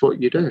and this is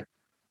what you do.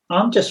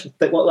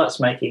 What that's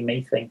making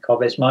me think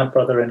of is my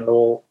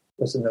brother-in-law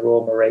was in the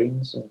Royal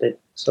Marines and did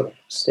sort of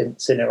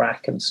stints in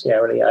Iraq and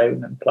Sierra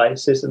Leone and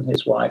places, and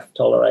his wife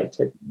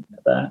tolerated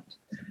that.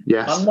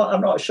 Yes. I'm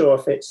not sure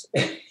if it's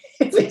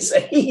if it's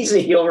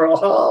easy or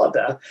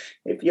harder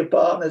if your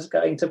partner's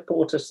going to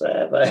Porto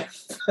Cervo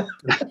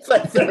for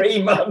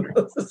 3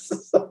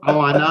 months.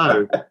 Oh, I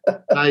know.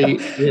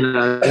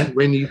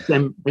 When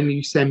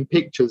you send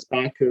pictures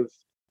back of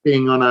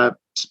being on a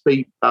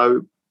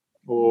speedboat,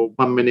 or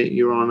 1 minute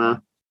you're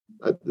on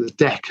the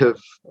deck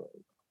of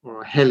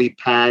or a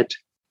helipad,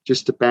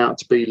 just about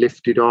to be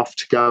lifted off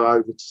to go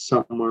over to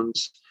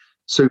someone's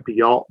super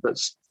yacht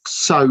that's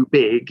so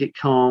big it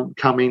can't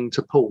come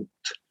into port.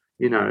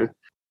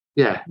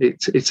 Yeah,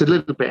 it's a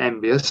little bit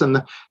envious, and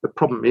the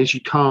problem is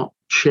you can't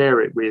share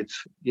it with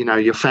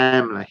your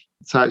family,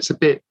 so it's a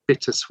bit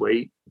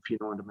bittersweet, if you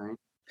know what I mean.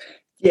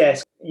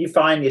 Yes, you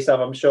find yourself,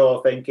 I'm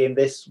sure, thinking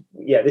this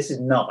is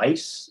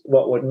nice.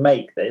 What would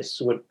make this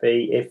would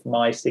be if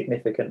my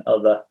significant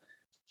other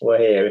were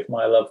here, if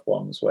my loved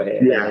ones were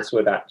here. Yeah. This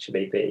would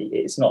actually be.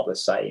 It's not the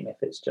same if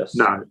it's just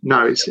no.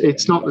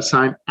 It's not the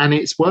same, and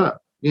it's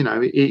work.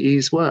 It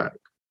is work.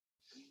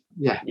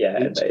 Yeah.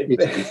 It's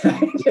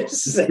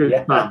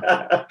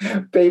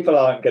people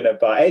aren't going to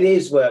buy. It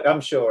is work.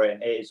 I'm sure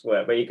it is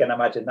work, but you can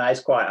imagine that is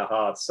quite a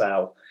hard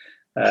sell.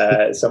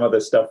 Some of the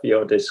stuff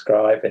you're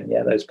describing,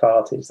 those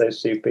parties, those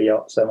super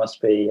yachts, there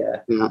must be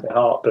the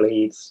heart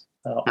bleeds.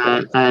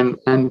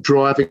 And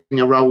driving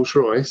a Rolls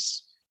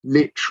Royce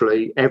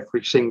literally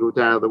every single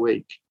day of the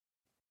week.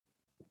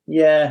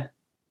 Yeah.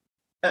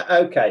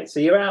 Okay, so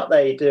you're out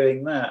there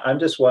doing that. I'm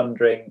just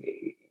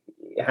wondering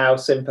how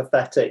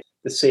sympathetic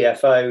the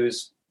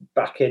CFOs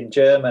back in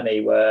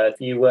Germany were.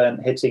 If you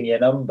weren't hitting your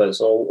numbers,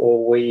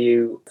 or were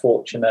you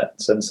fortunate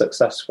and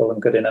successful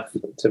and good enough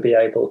to be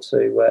able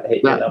to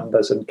hit your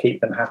numbers and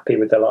keep them happy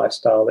with the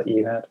lifestyle that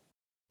you had?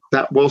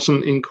 That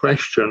wasn't in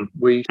question.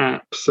 We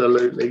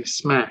absolutely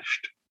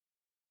smashed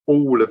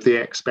all of the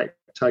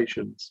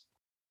expectations.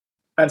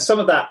 And some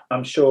of that,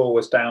 I'm sure,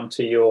 was down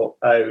to your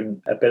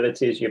own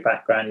abilities, your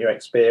background, your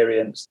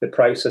experience, the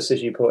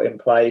processes you put in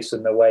place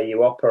and the way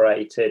you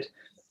operated.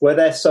 Were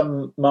there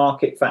some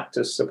market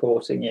factors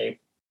supporting you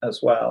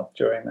as well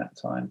during that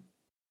time?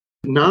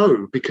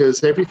 No,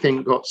 because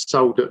everything got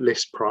sold at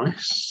list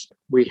price.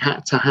 We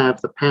had to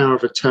have the power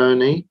of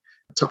attorney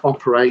to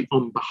operate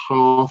on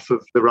behalf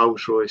of the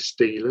Rolls-Royce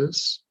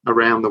dealers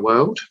around the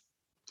world.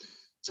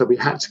 So we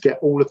had to get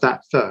all of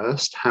that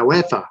first.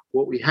 However,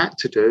 what we had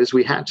to do is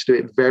we had to do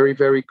it very,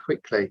 very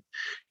quickly.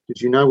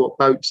 Because you know what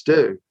boats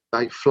do?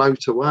 They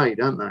float away,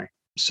 don't they?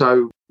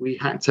 So we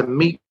had to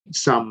meet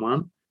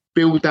someone,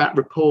 build that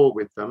rapport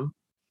with them,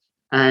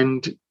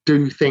 and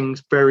do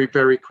things very,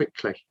 very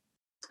quickly.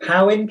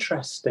 How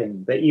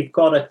interesting that you've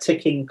got a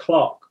ticking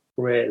clock.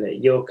 Really,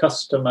 your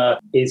customer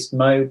is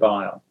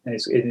mobile and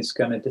it's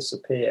going to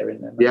disappear in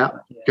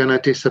the going to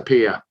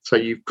disappear. So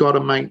you've got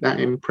to make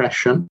that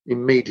impression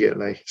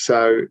immediately.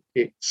 So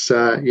it's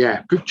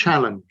good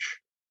challenge.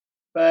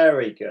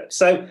 Very good.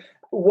 So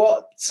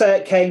what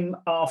came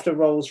after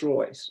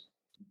Rolls-Royce?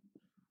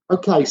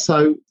 Okay,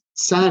 so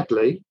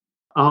sadly,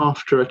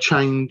 after a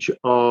change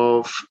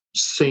of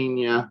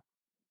senior.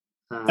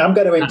 I'm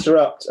going to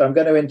interrupt. I'm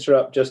going to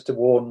interrupt just to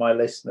warn my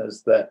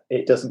listeners that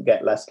it doesn't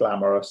get less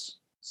glamorous.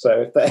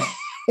 So if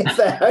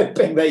they're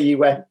hoping that you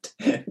went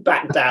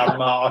back down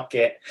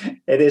market,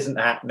 it isn't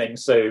happening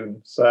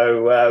soon.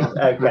 So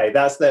okay,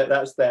 that's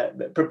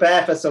the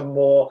prepare for some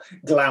more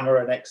glamour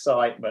and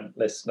excitement,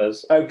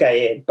 listeners.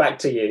 Okay, Ian, back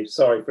to you.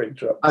 Sorry for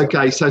interrupting.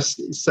 Okay,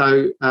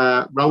 so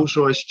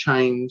Rolls-Royce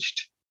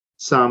changed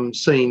some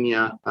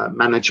senior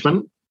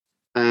management,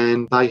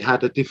 and they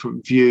had a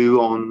different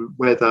view on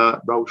whether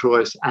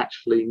Rolls-Royce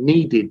actually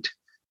needed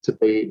to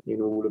be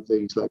in all of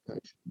these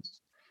locations.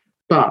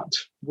 But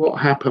what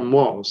happened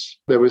was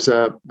there was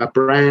a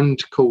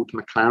brand called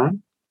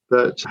McLaren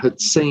that had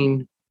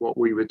seen what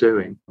we were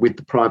doing with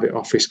the private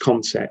office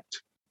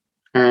concept,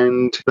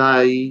 and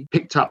they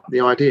picked up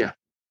the idea.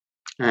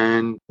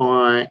 And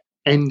I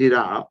ended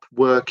up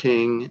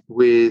working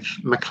with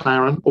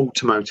McLaren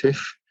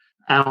Automotive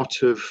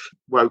out of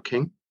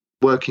Woking,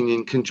 working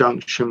in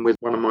conjunction with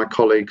one of my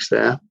colleagues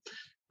there.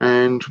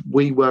 And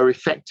we were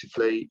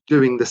effectively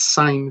doing the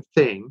same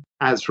thing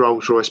as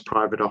Rolls-Royce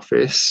Private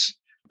Office,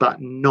 but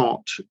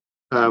not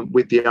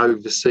with the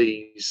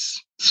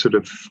overseas sort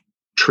of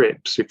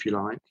trips, if you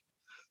like.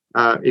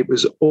 It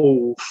was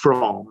all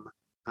from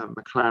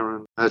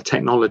McLaren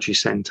Technology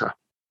Centre.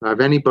 If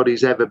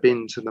anybody's ever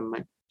been to the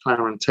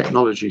McLaren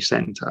Technology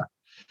Centre,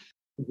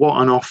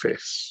 what an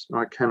office.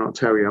 I cannot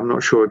tell you. I'm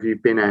not sure if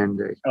you've been,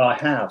 Andy. I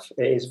have.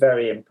 It is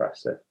very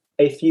impressive.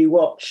 If you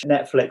watch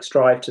Netflix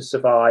Drive to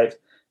Survive,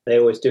 they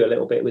always do a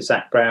little bit with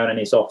Zach Brown and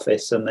his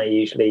office, and they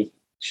usually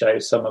show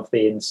some of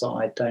the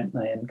inside, don't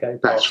they? And go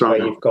past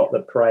where you've got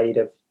the parade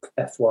of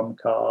F1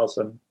 cars,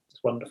 and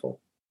it's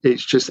wonderful.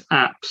 It's just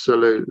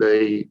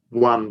absolutely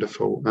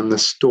wonderful. And the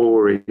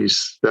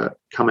stories that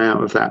come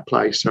out of that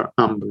place are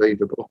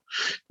unbelievable.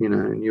 You know,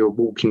 and you're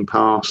walking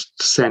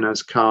past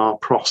Senna's car,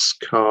 Prost's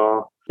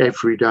car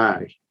every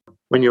day.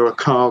 When you're a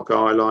car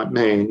guy like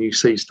me and you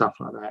see stuff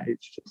like that,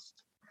 it's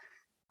just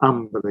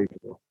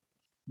unbelievable.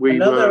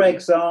 Another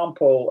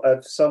example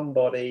of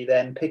somebody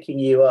then picking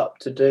you up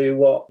to do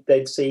what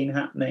they'd seen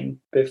happening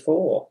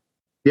before.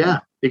 Yeah,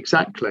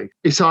 exactly.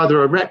 It's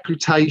either a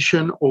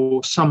reputation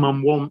or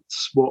someone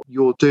wants what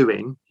you're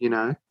doing, you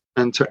know,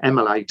 and to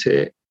emulate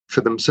it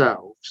for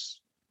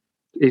themselves.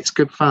 It's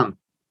good fun.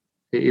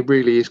 It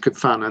really is good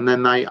fun. And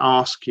then they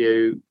ask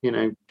you, you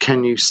know,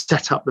 can you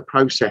set up the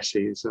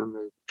processes and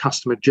the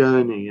customer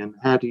journey, and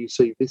how do you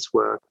see this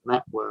work and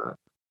that work?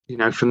 You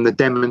know, from the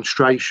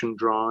demonstration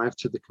drive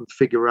to the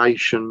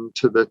configuration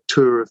to the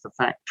tour of the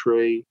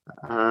factory,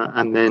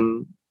 and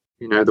then,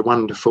 you know, the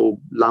wonderful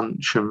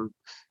lunch, and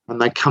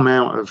they come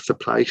out of the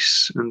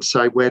place and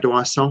say, where do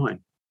I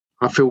sign?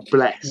 I feel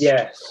blessed.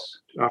 Yes.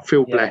 I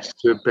feel blessed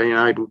to have been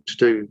able to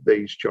do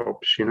these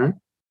jobs, you know.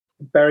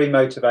 Very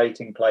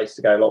motivating place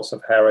to go. Lots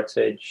of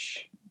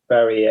heritage,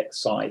 very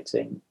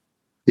exciting.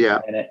 Yeah.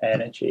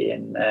 Energy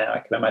in there. I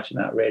can imagine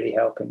that really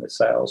helping the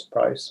sales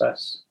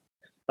process.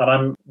 And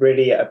I'm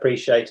really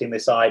appreciating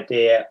this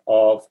idea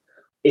of,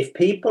 if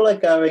people are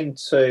going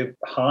to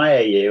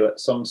hire you at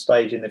some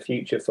stage in the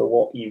future for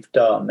what you've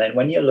done, then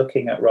when you're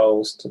looking at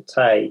roles to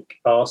take,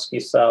 ask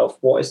yourself,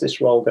 what is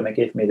this role going to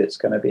give me that's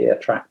going to be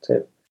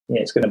attractive? You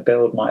know, it's going to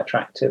build my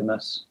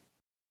attractiveness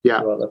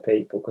to other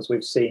people, because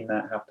we've seen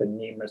that happen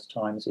numerous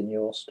times in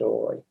your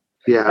story.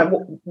 Yeah.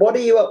 And what are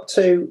you up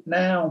to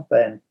now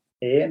then,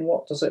 Ian?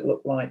 What does it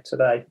look like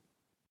today?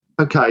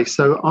 Okay,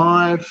 so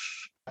I've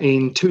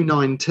in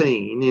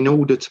 2019, in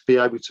order to be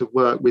able to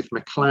work with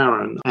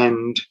McLaren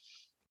and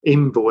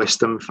invoice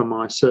them for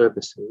my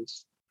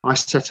services, I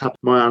set up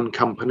my own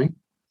company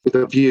with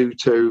a view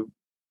to,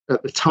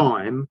 at the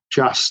time,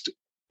 just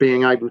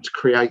being able to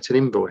create an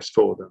invoice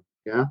for them.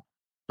 Yeah.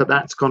 But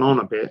that's gone on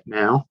a bit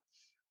now.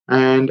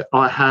 And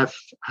I have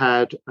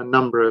had a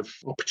number of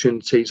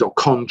opportunities or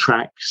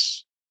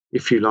contracts,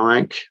 if you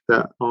like,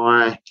 that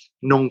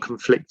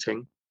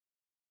non-conflicting,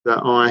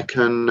 that I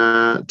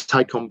can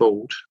take on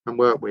board and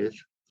work with.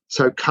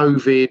 So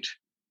COVID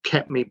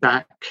kept me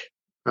back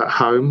at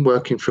home,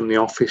 working from the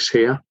office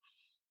here.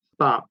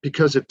 But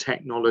because of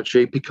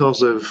technology,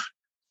 because of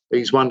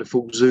these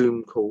wonderful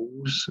Zoom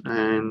calls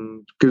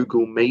and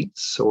Google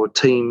Meets or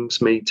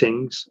Teams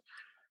meetings,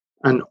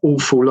 an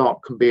awful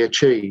lot can be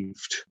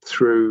achieved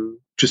through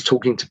just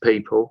talking to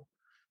people,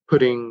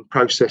 putting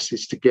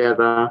processes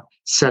together,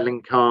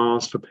 selling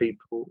cars for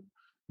people,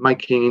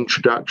 making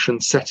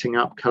introductions, setting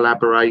up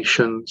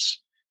collaborations.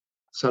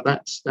 So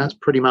that's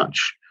pretty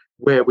much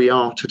where we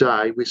are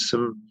today, with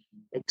some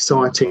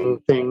exciting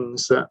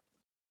things that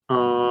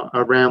are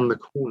around the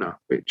corner,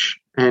 which,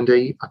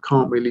 Andy, I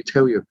can't really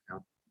tell you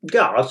about.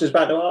 Yeah, I was just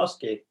about to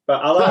ask you,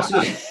 but I'll ask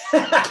you.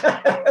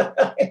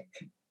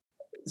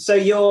 So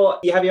you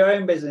have your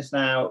own business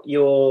now.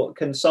 You're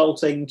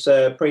consulting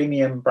to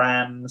premium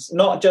brands,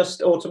 not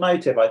just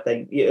automotive. I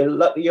think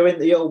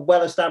you're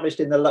well established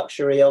in the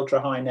luxury, ultra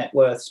high net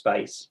worth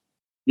space.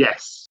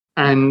 Yes,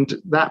 and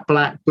that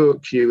black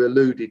book you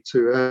alluded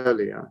to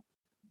earlier,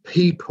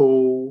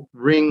 people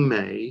ring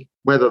me,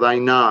 whether they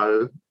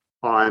know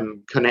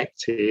I'm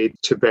connected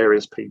to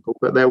various people,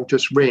 but they'll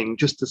just ring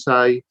just to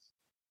say,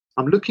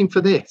 I'm looking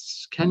for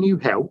this. Can you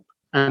help?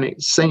 And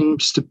it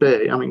seems to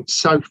be,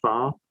 so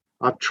far,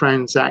 I've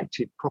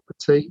transacted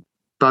property,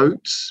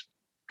 boats,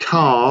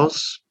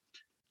 cars,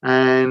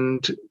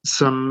 and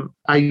some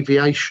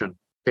aviation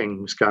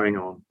things going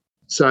on.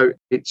 So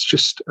it's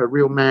just a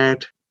real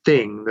mad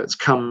thing that's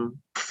come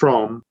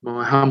from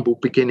my humble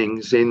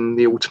beginnings in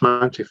the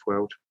automotive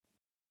world.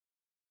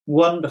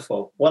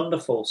 Wonderful,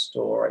 wonderful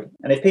story.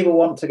 And if people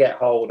want to get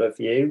hold of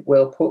you,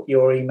 we'll put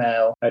your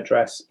email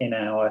address in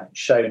our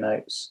show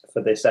notes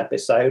for this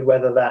episode,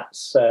 whether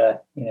that's,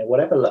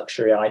 whatever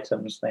luxury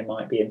items they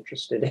might be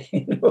interested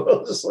in.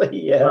 We'll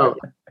see. Well,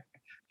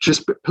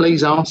 just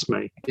please ask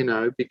me,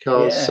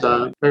 because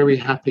very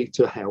happy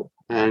to help.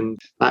 And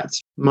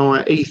that's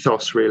my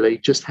ethos, really,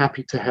 just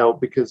happy to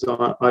help, because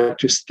I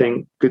just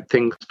think good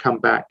things come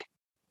back.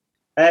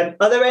 Are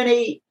there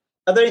any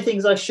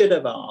things I should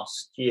have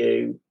asked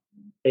you,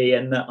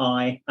 Ian, that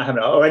I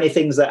haven't, or any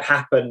things that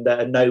happened that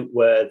are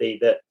noteworthy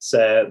that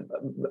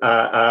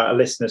our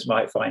listeners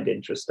might find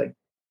interesting?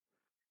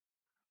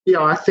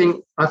 Yeah, I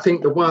think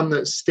the one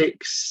that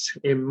sticks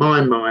in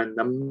my mind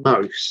the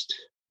most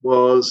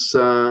was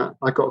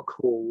I got a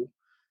call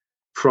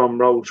from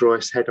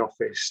Rolls-Royce head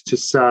office to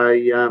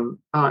say,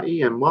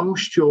 Ian,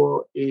 whilst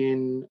you're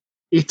in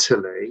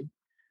Italy,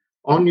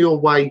 on your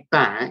way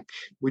back,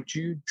 would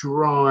you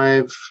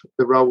drive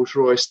the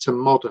Rolls-Royce to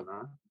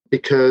Modena?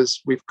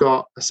 Because we've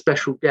got a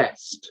special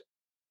guest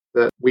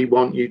that we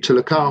want you to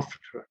look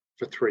after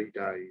for 3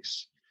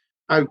 days.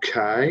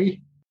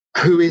 Okay,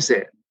 who is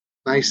it?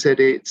 They said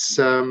it's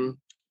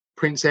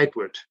Prince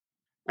Edward.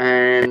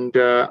 And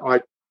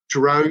I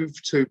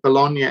drove to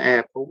Bologna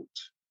Airport,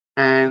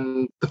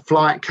 and the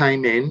flight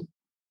came in.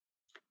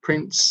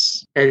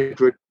 Prince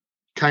Edward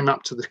came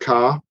up to the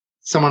car.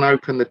 Someone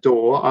opened the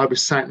door. I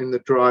was sat in the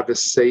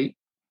driver's seat.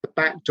 The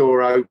back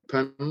door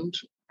opened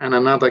and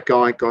another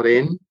guy got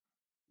in.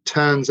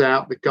 Turns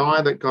out the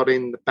guy that got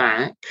in the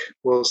back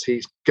was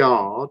his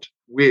guard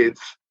with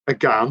a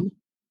gun.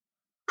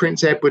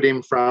 Prince Edward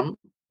in front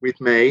with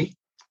me.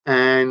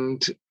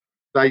 And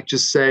they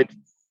just said,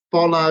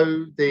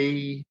 follow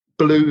the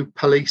blue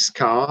police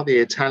car, the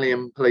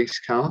Italian police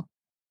car.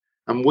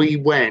 And we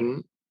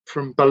went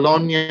from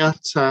Bologna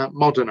to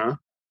Modena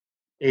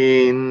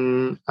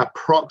in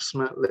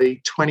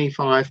approximately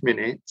 25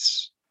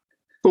 minutes,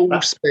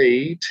 full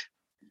speed.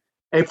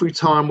 Every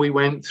time we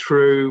went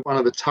through one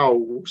of the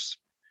tolls,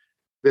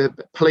 the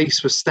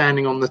police were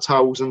standing on the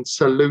tolls and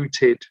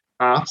saluted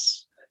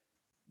us.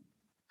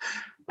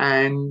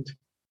 And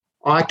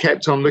I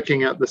kept on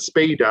looking at the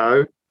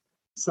Speedo,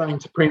 saying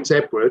to Prince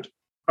Edward,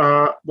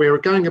 we were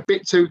going a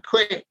bit too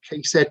quick.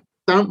 He said,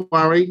 don't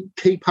worry,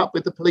 keep up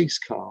with the police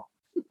car.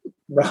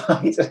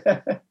 Right.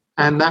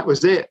 And that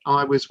was it.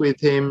 I was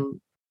with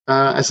him,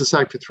 as I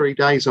say, for 3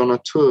 days on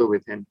a tour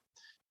with him.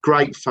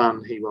 Great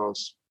fun he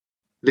was.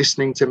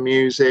 Listening to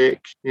music,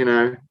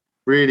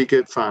 really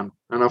good fun.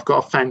 And I've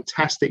got a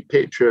fantastic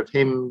picture of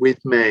him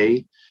with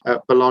me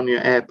at Bologna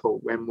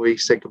Airport when we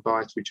said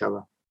goodbye to each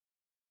other.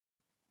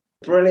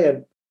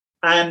 Brilliant.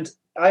 And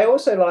I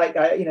also like,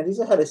 these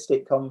are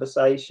holistic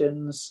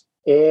conversations.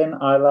 Ian,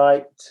 I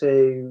like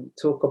to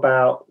talk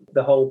about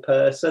the whole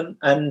person.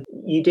 And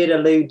you did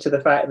allude to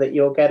the fact that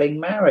you're getting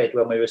married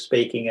when we were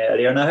speaking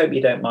earlier. And I hope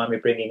you don't mind me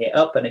bringing it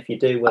up. And if you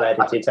do, we'll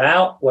edit it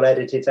out.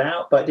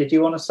 But did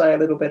you want to say a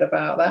little bit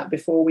about that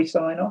before we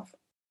sign off?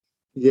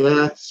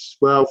 Yes,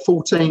 well,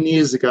 14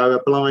 years ago,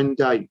 a blind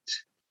date.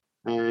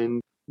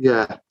 And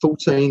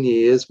 14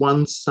 years,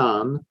 one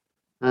son.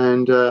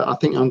 And I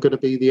think I'm going to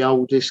be the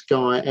oldest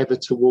guy ever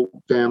to walk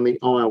down the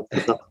aisle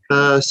for the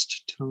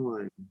first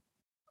time.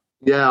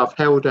 Yeah, I've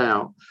held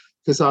out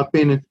because I've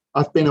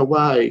been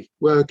away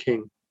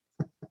working.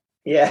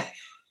 Yeah.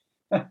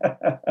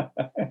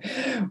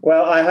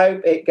 Well, I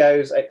hope it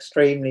goes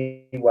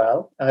extremely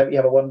well. I hope you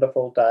have a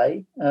wonderful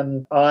day.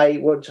 And I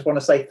would just want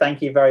to say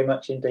thank you very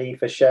much indeed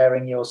for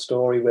sharing your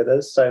story with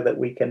us so that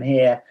we can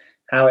hear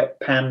how it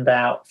panned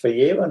out for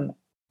you and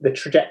the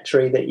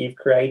trajectory that you've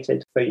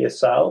created for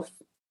yourself,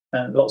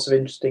 and lots of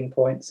interesting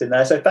points in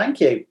there. So thank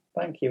you.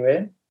 Thank you,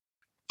 Ian.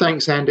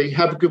 Thanks, Andy.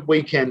 Have a good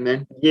weekend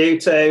then. You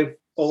too.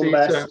 All the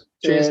best.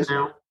 Cheers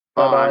now.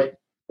 Bye-bye.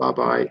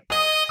 Bye-bye.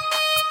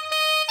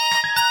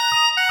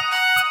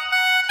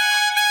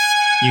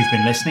 You've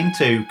been listening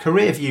to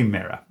Career View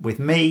Mirror with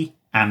me,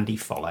 Andy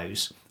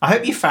Follows. I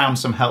hope you found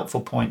some helpful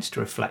points to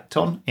reflect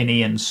on in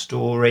Ian's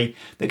story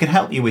that can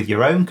help you with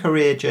your own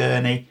career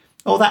journey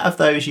or that of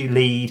those you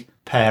lead,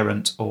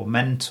 parent or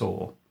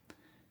mentor.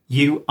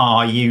 You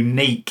are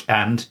unique,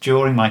 and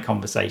during my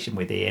conversation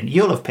with Ian,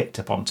 you'll have picked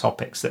up on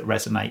topics that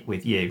resonate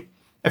with you.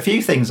 A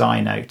few things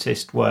I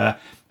noticed were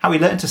how he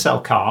learned to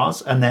sell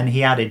cars and then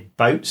he added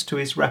boats to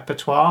his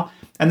repertoire,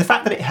 and the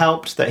fact that it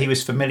helped that he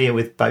was familiar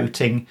with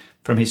boating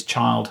from his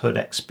childhood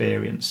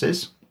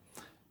experiences.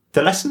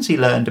 The lessons he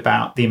learned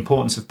about the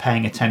importance of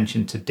paying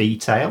attention to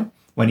detail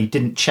when he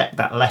didn't check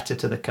that letter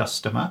to the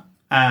customer,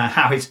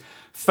 how his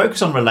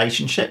focus on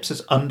relationships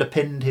has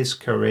underpinned his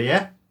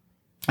career,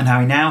 and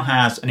how he now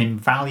has an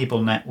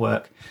invaluable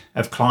network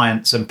of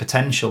clients and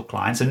potential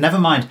clients. And never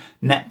mind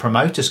net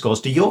promoter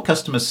scores, do your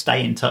customers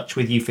stay in touch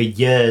with you for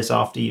years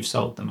after you've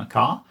sold them a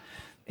car?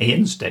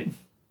 Ian's do.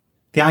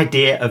 The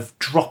idea of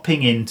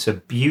dropping into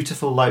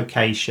beautiful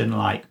location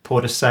like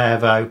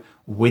Portocervo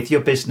with your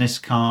business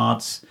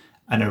cards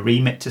and a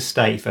remit to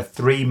stay for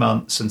 3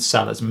 months and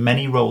sell as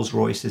many Rolls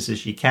Royces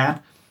as you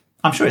can.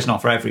 I'm sure it's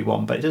not for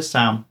everyone, but it does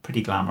sound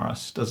pretty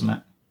glamorous, doesn't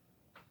it?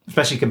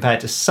 Especially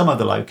compared to some of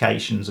the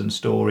locations and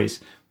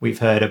stories we've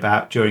heard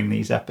about during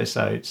these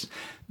episodes.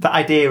 The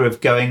idea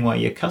of going where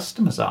your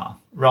customers are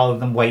rather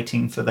than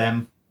waiting for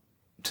them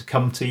to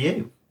come to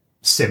you.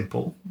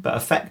 Simple, but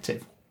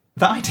effective.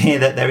 The idea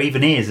that there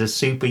even is a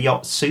super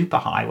yacht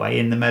superhighway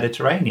in the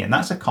Mediterranean,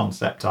 that's a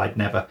concept I'd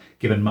never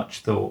given much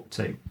thought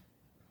to.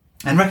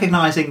 And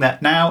recognising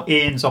that now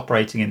Ian's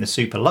operating in the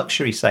super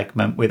luxury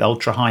segment with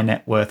ultra high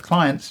net worth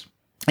clients,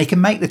 he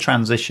can make the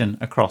transition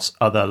across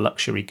other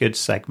luxury goods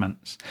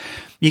segments.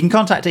 You can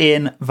contact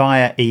Ian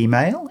via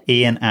email,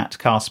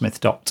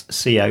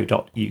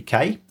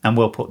 ian@carsmith.co.uk, and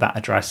we'll put that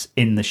address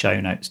in the show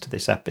notes to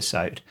this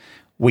episode.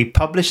 We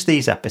publish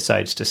these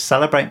episodes to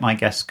celebrate my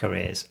guests'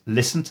 careers,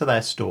 listen to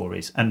their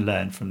stories and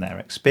learn from their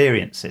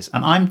experiences.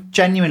 And I'm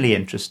genuinely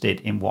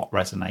interested in what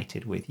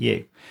resonated with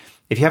you.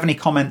 If you have any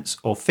comments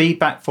or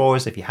feedback for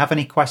us, if you have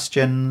any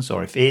questions,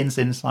 or if Ian's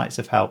insights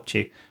have helped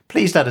you,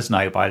 please let us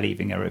know by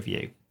leaving a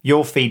review.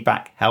 Your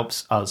feedback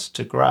helps us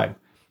to grow.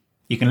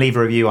 You can leave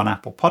a review on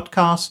Apple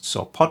Podcasts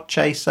or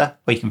Podchaser,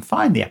 or you can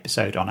find the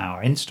episode on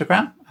our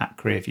Instagram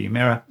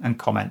 @CareerViewMirror and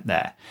comment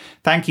there.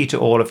 Thank you to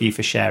all of you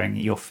for sharing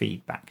your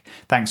feedback.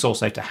 Thanks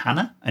also to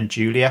Hannah and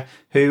Julia,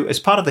 who, as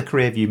part of the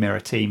Career View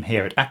Mirror team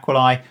here at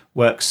Aquilai,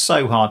 work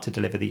so hard to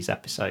deliver these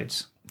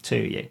episodes to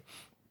you.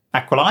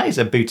 Aquilai is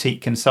a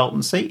boutique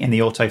consultancy in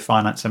the auto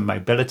finance and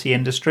mobility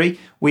industry.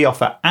 We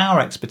offer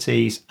our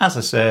expertise as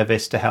a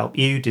service to help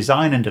you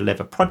design and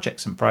deliver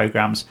projects and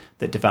programs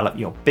that develop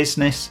your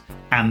business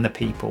and the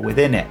people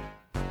within it.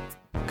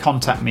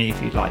 Contact me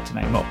if you'd like to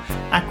know more.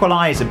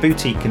 Aquilai is a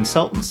boutique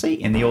consultancy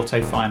in the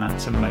auto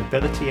finance and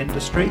mobility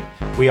industry.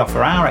 We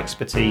offer our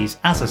expertise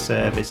as a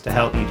service to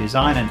help you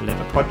design and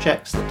deliver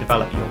projects that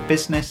develop your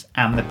business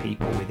and the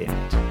people within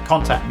it.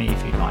 Contact me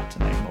if you'd like to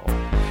know more.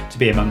 To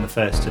be among the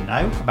first to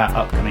know about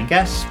upcoming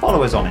guests,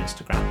 follow us on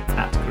Instagram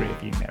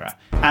 @CareerViewMirror.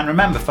 And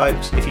remember,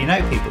 folks, if you know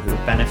people who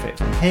would benefit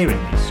from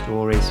hearing these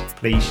stories,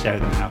 please show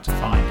them how to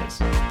find us.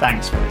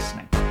 Thanks for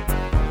listening.